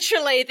Yeah, make...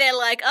 literally, they're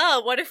like,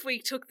 what if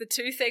we took the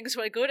two things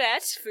we're good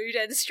at, food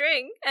and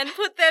string, and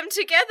put them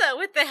together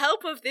with the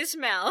help of this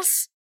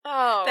mouse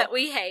Oh. that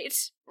we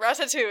hate?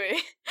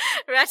 Ratatouille.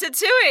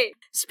 Ratatouille!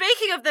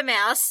 Speaking of the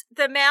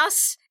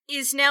mouse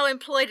is now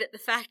employed at the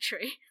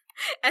factory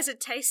as a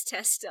taste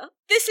tester.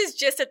 This is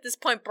just at this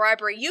point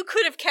bribery. You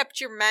could have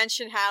kept your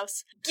mansion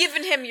house,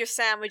 given him your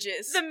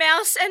sandwiches. The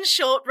mouse and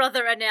Short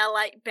Brother are now,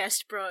 like,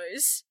 best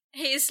bros.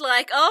 He's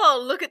like,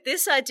 oh, look at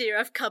this idea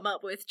I've come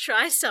up with.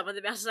 Try some. And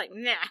the mouse is like,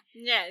 nah.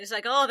 He's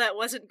like, oh, that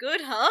wasn't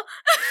good, huh?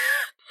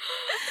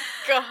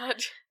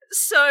 God.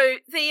 So,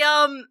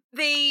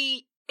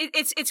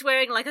 it's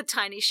wearing like a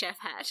tiny chef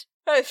hat.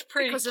 That's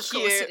pretty Because cute. of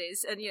course it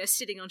is, and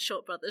sitting on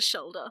Short Brother's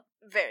shoulder.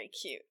 Very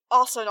cute.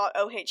 Also not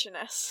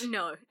OH&S.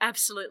 No,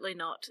 absolutely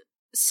not.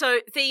 So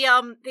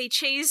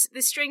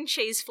the string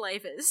cheese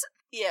flavors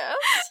Yes.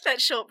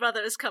 that Short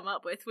Brother has come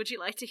up with, would you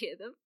like to hear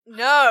them?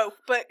 No,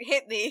 but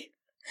hit me.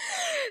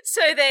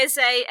 So there's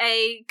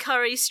a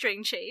curry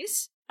string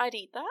cheese, I'd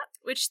eat that.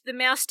 which the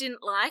mouse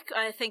didn't like.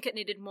 I think it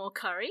needed more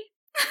curry,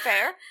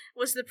 Fair.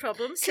 was the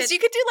problem. Because Said, you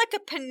could do like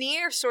a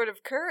paneer sort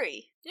of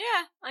curry.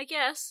 yeah, I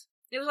guess.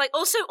 It was like,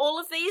 also all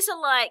of these are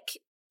like,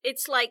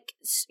 it's like,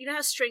 you know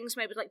how strings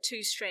made with like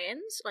two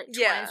strands? Like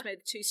Yeah. twines made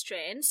with two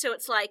strands? So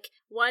it's like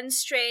one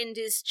strand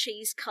is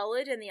cheese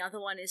coloured and the other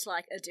one is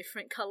like a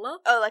different colour.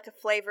 Oh, like a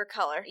flavor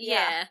color.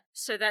 Yeah.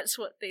 So that's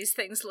what these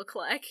things look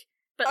like.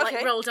 But like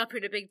Okay. rolled up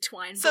in a big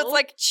twine So ball. it's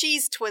like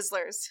cheese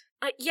Twizzlers.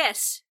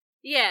 Yes.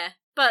 Yeah.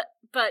 But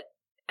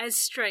as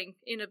string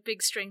in a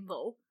big string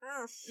ball.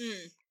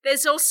 Mm.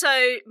 There's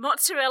also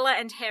mozzarella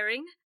and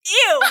herring,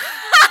 Ew!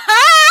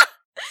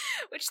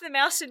 which the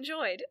mouse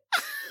enjoyed.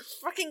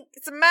 Fucking,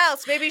 it's a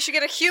mouse. Maybe you should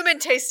get a human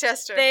taste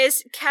tester.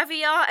 There's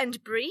caviar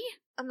and brie.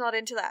 I'm not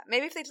into that.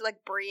 Maybe if they did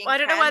like brie and I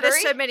don't know why there's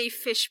so cranberry. many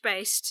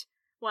fish-based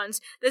ones.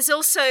 There's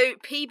also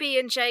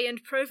PB&J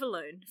and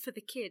provolone for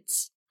the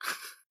kids.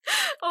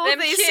 All Them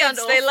these kids, sound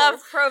they awful. love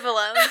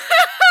provolone.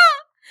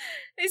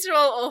 These are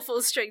all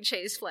awful string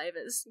cheese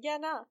flavors. Yeah,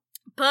 no.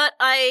 But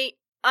I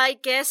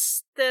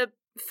guess the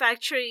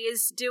factory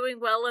is doing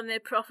well and they're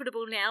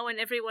profitable now and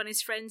everyone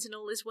is friends and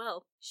all is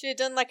well. Should have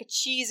done like a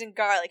cheese and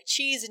garlic,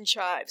 cheese and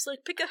chives.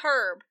 Like, pick a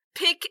herb.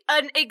 Pick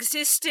an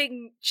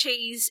existing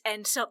cheese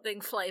and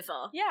something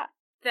flavor Yeah.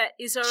 that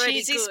is already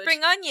Cheesy good.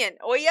 spring onion.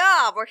 Oh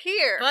yeah, we're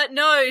here. But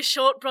no,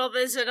 Short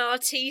Brother's an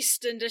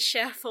artiste and a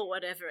chef or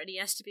whatever, and he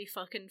has to be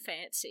fucking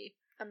fancy.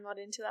 I'm not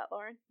into that,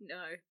 Lauren.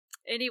 No.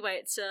 Anyway,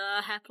 it's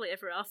happily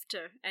ever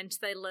after, and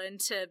they learn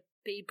to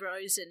be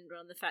bros and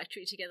run the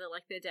factory together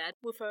like their dad.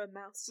 With a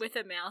mouse. With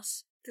a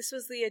mouse. This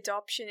was the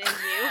adoption in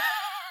you.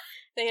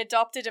 They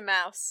adopted a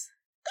mouse.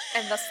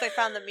 And thus they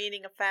found the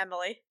meaning of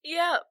family.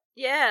 Yeah,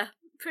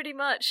 pretty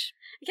much.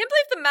 I can't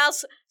believe the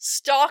mouse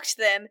stalked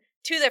them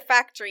to their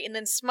factory and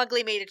then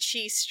smugly made a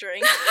cheese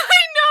string.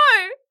 I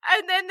know!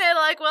 And then they're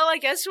like, well, I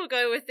guess we'll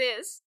go with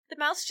this. The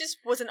mouse just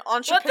was an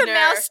entrepreneur. What the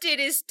mouse did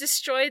is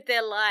destroyed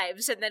their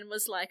lives and then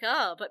was like,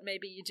 but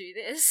maybe you do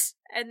this.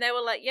 And they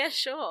were like, yeah,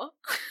 sure.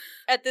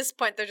 At this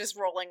point, they're just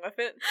rolling with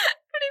it.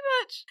 Pretty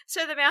much.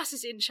 So the mouse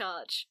is in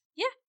charge.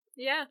 Yeah.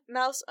 Yeah,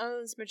 Mouse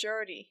owns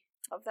majority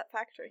of that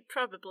factory.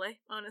 probably,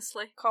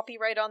 honestly.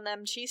 Copyright on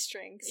them cheese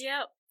strings.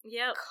 Yep.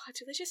 God,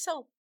 do they just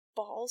sell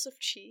balls of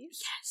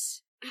cheese?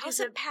 Yes. How's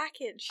it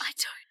packaged? I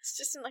don't. It's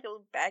just in like a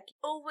little bag.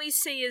 All we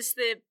see is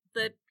the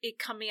it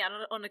coming out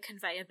on a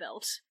conveyor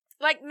belt.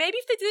 Like, maybe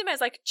if they do them as,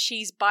 like,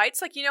 cheese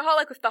bites, like, you know how,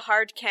 like, with the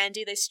hard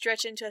candy, they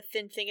stretch into a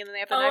thin thing and then they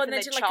have a knife and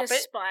they do chop like a it?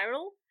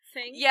 spiral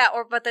thing. Yeah,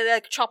 but they,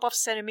 like, chop off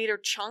centimeter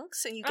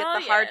chunks and you get Oh,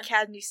 the hard yeah.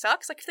 candy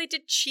sucks. Like, if they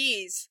did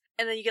cheese,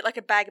 and then you get, like,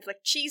 a bag of, like,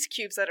 cheese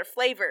cubes that are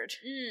flavored.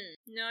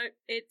 No,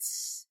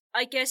 it's.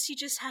 I guess you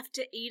just have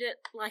to eat it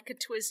like a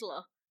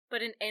Twizzler,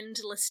 but an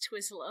endless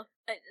Twizzler.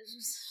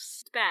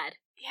 It's bad.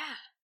 Yeah.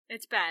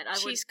 It's bad.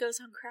 Cheese goes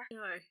on crack.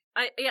 No.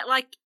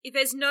 Like,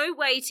 there's no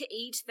way to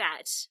eat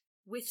that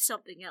with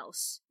something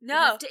else. No.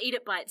 You have to eat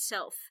it by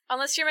itself.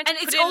 Unless you're meant to And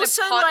put it's it in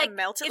also, a pot like, and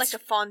melt it like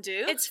it's- a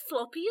fondue. It's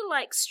floppy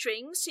like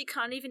string, so you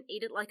can't even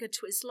eat it like a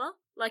Twizzler,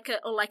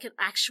 or like an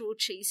actual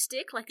cheese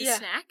stick, like a Yeah.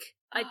 snack.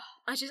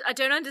 I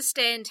don't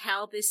understand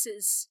how this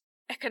is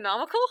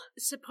economical?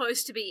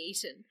 supposed to be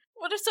eaten.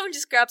 What if someone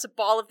just grabs a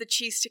ball of the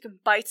cheese stick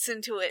and bites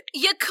into it?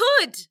 You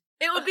could.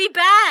 It would be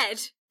bad.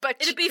 But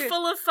It'd be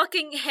full of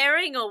fucking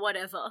herring or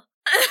whatever.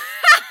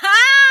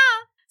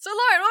 So,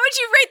 Lauren, what would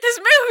you rate this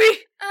movie?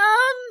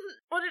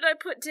 What did I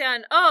put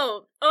down?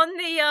 Oh, on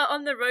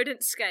the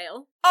rodent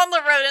scale On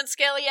the rodent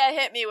scale, yeah,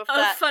 hit me with of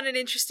that. fun and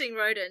interesting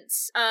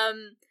rodents.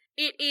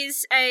 It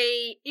is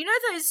you know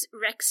those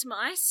Rex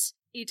mice?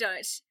 You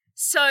don't.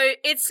 So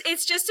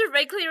it's just a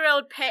regular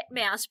old pet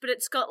mouse, but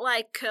it's got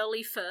like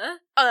curly fur.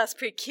 Oh, that's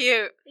pretty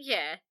cute.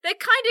 Yeah, they're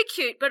kind of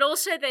cute, but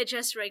also they're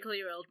just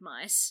regular old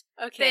mice.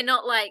 Okay. They're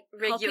not like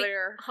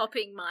regular.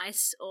 hopping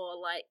mice or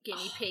like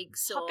guinea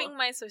pigs. Or... Hopping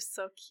mice are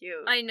so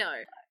cute. I know.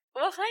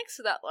 Well, thanks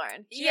for that,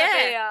 Lauren. Do you Yeah.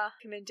 have a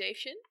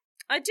recommendation?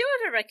 I do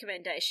have a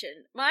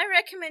recommendation. My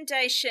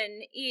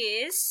recommendation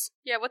is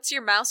Yeah, what's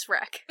your mouse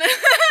wreck?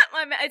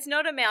 it's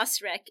not a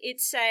mouse wreck.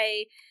 It's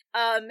a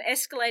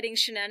escalating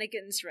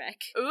shenanigans wreck,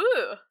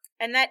 Ooh.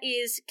 and that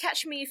is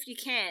Catch Me If You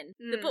Can,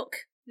 the Mm. book.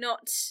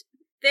 Not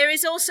there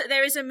is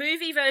a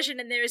movie version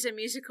and there is a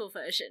musical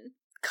version.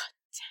 God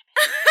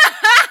damn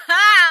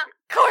it.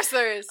 Of course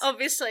there is.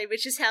 Obviously,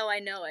 which is how I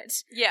know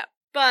it. Yeah.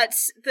 But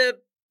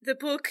the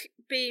book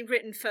being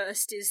written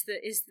first is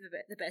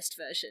the best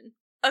version.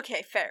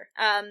 Okay, fair.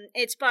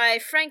 It's by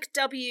Frank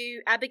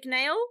W.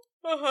 Abagnale,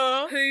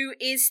 Uh-huh. who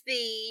is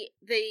the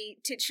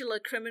titular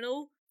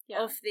criminal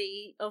Yeah. of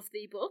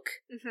the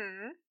book.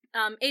 Mm-hmm.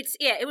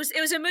 It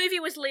was a movie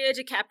with Leo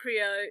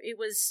DiCaprio. It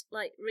was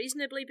like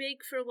reasonably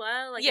big for a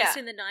while, I guess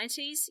in the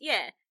 90s.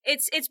 Yeah.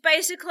 It's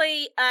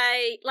basically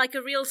a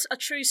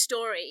true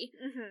story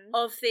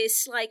of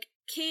this like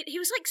kid. He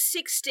was like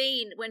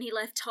 16 when he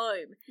left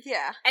home.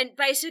 Yeah. And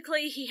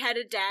basically he had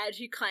a dad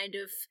who kind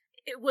of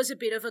was a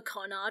bit of a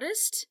con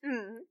artist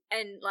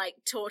and like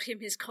taught him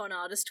his con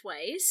artist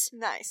ways.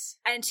 Nice.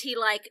 And he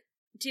like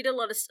did a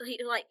lot of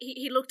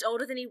he looked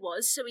older than he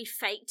was, so he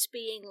faked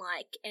being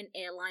like an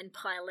airline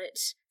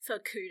pilot for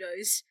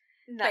kudos.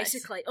 Nice.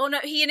 Basically. Oh no,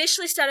 he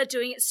initially started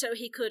doing it so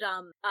he could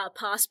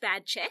pass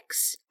bad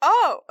checks.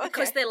 Oh, okay.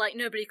 Because they're like,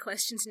 nobody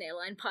questions an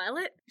airline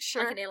pilot.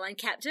 Sure. Like an airline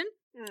captain.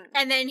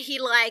 And then he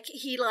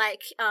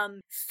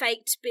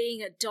faked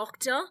being a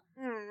doctor.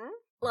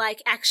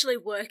 Like actually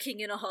working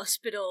in a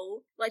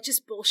hospital, like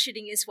just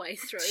bullshitting his way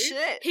through.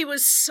 Shit. He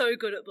was so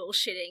good at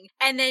bullshitting.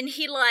 And then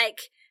he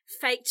like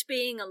faked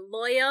being a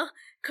lawyer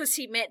because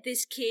he met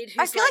this kid who's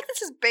I feel like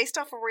this is based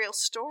off a real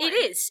story. It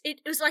is. It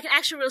was like an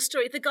actual real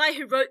story. The guy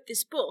who wrote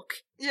this book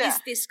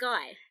is this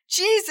guy.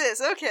 Jesus,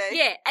 okay.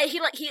 Yeah, and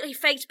he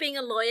faked being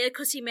a lawyer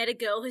because he met a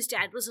girl whose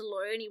dad was a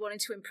lawyer and he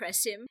wanted to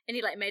impress him, and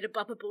he like made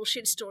up a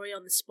bullshit story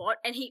on the spot,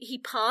 and he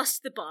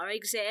passed the bar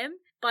exam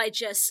by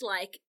just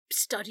like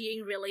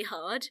studying really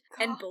hard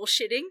and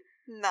bullshitting.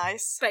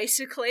 Nice.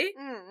 Basically.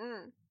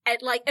 And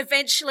like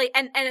eventually,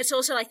 and it's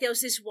also like there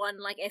was this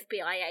one like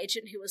FBI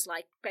agent who was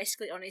like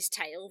basically on his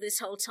tail this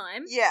whole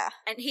time. Yeah.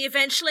 And he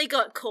eventually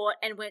got caught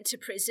and went to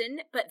prison,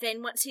 but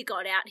then once he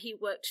got out, he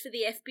worked for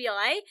the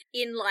FBI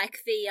in like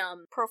the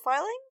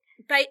profiling?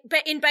 But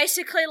in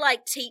basically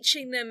like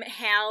teaching them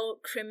how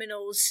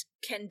criminals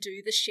can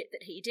do the shit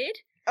that he did.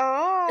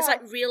 Oh. It's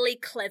like really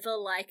clever,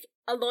 like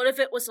a lot of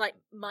it was like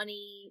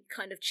money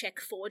kind of check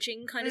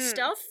forging kind of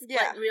stuff.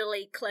 Yeah. Like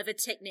really clever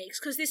techniques.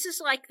 Because this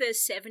is like the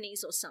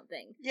 70s or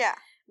something. Yeah.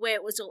 Where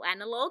it was all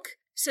analog.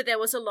 So there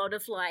was a lot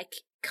of like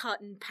cut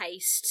and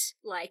paste,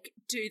 like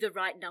do the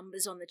right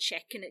numbers on the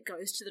check and it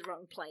goes to the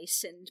wrong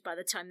place, and by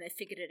the time they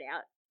figured it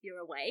out, you're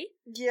away.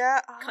 Yeah.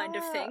 Kind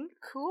of thing.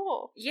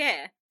 Cool.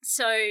 Yeah.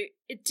 So,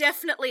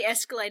 definitely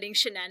escalating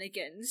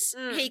shenanigans.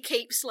 He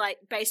keeps, like,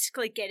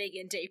 basically getting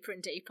in deeper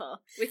and deeper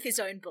with his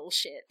own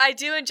bullshit. I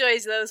do enjoy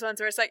those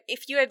ones where it's like,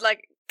 if you had,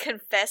 like,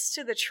 confessed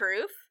to the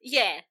truth.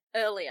 Yeah,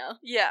 earlier.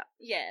 Yeah.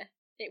 Yeah,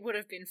 it would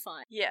have been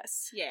fine.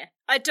 Yes. Yeah.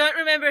 I don't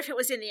remember if it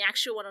was in the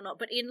actual one or not,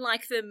 but in,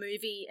 like, the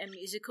movie and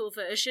musical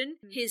version,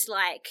 he's,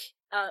 like...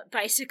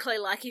 basically,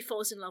 like, he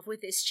falls in love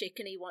with this chick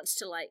and he wants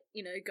to, like,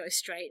 you know, go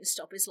straight and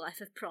stop his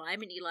life of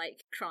crime, and he,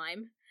 like,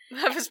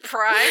 Life of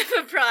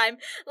crime.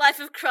 Life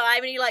of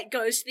crime, and he, like,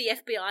 goes to the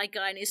FBI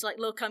guy and he's like,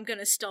 look, I'm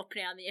gonna stop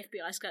now, and the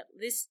FBI's like,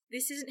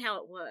 this isn't how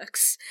it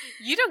works.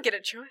 You don't get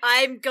a choice.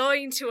 I'm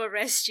going to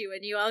arrest you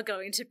and you are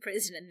going to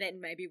prison and then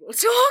maybe we'll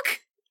talk.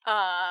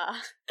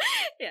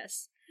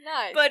 Yes.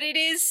 Nice. But it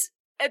is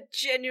a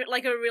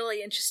a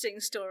really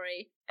interesting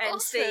story. And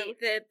awesome.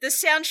 the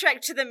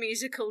soundtrack to the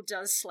musical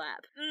does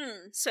slap.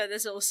 So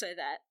there's also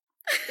that.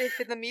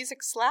 If the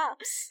music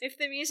slaps. If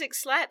the music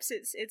slaps,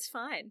 it's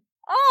fine.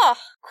 Oh,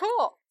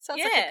 cool.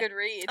 Sounds like a good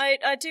read.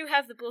 I do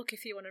have the book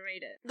if you want to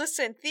read it.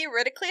 Listen,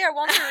 theoretically I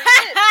want to read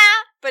it,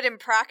 but in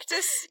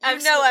practice,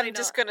 you know I'm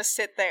just gonna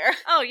sit there.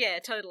 Oh yeah,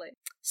 totally.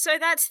 So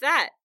that's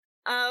that.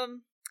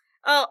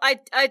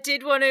 I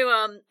did want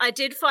to, I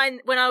did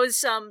find, when I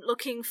was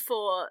looking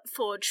for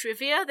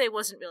trivia, there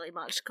wasn't really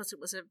much because it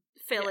was a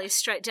fairly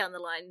straight down the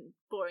line,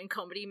 boring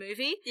comedy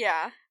movie.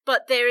 Yeah.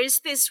 But there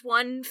is this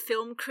one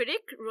film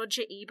critic,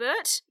 Roger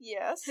Ebert.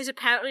 Yes. Who's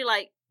apparently,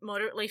 like,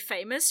 moderately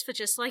famous for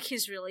just, like,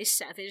 his really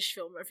savage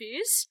film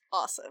reviews.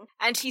 Awesome.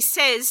 And he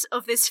says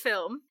of this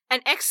film,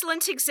 an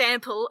excellent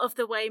example of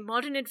the way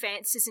modern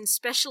advances in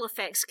special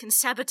effects can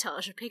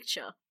sabotage a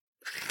picture.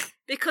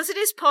 Because it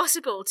is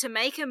possible to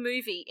make a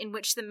movie in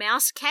which the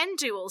mouse can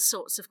do all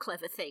sorts of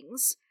clever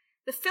things,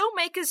 the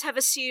filmmakers have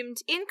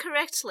assumed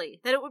incorrectly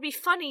that it would be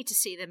funny to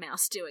see the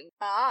mouse doing.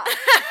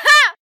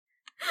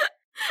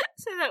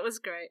 So that was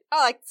great. I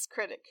like this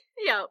critic.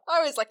 Yeah. I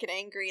always like an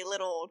angry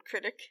little old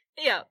critic.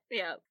 Yeah.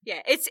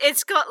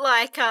 It's got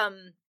like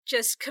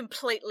just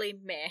completely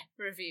meh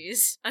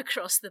reviews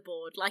across the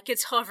board. Like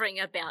it's hovering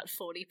about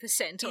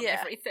 40% on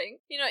everything.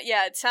 You know,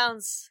 it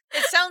sounds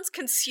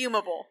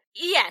consumable.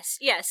 Yes.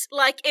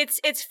 Like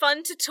it's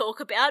fun to talk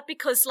about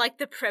because like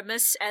the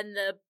premise and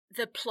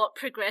the plot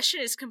progression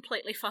is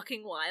completely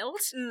fucking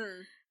wild.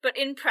 But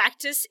in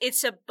practice,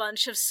 it's a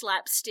bunch of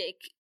slapstick,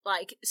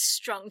 like,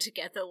 strung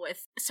together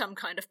with some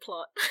kind of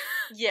plot.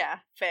 Yeah,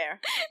 fair.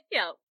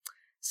 Yeah.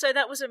 So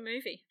that was a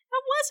movie.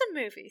 That was a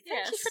movie.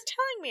 Thank you for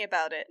telling me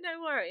about it.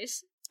 No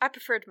worries. I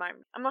preferred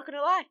mine. I'm not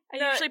gonna lie.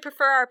 I usually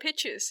prefer our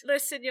pitches.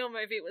 Listen, your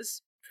movie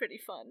was pretty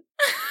fun.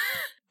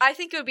 I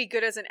think it would be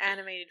good as an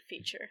animated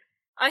feature.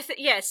 I think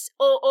yes,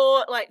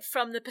 or like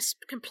from the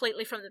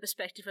completely from the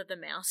perspective of the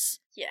mouse.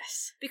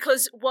 Yes,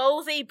 because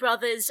while the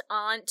brothers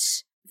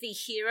aren't the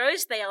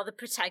heroes, they are the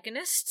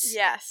protagonists.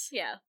 Yes.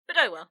 Yeah. But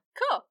oh well.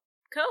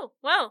 Cool.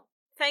 Well,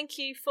 thank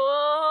you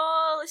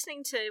for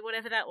listening to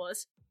whatever that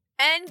was.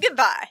 And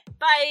goodbye.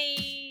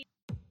 Bye.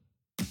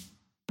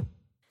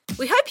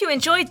 We hope you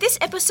enjoyed this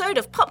episode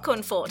of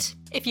Popcorn Fort.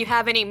 If you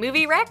have any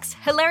movie recs,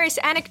 hilarious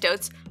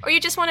anecdotes, or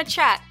you just want to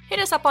chat, hit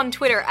us up on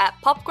Twitter at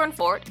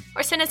popcornfort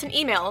or send us an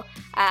email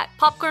at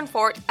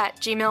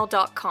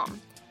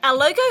popcornfort@gmail.com. Our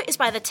logo is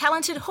by the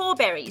talented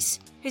Horberries,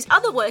 whose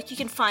other work you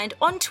can find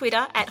on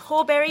Twitter at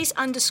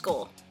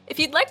horberries_. If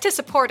you'd like to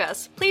support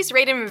us, please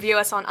rate and review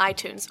us on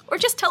iTunes, or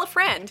just tell a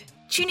friend.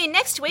 Tune in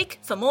next week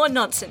for more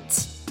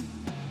nonsense.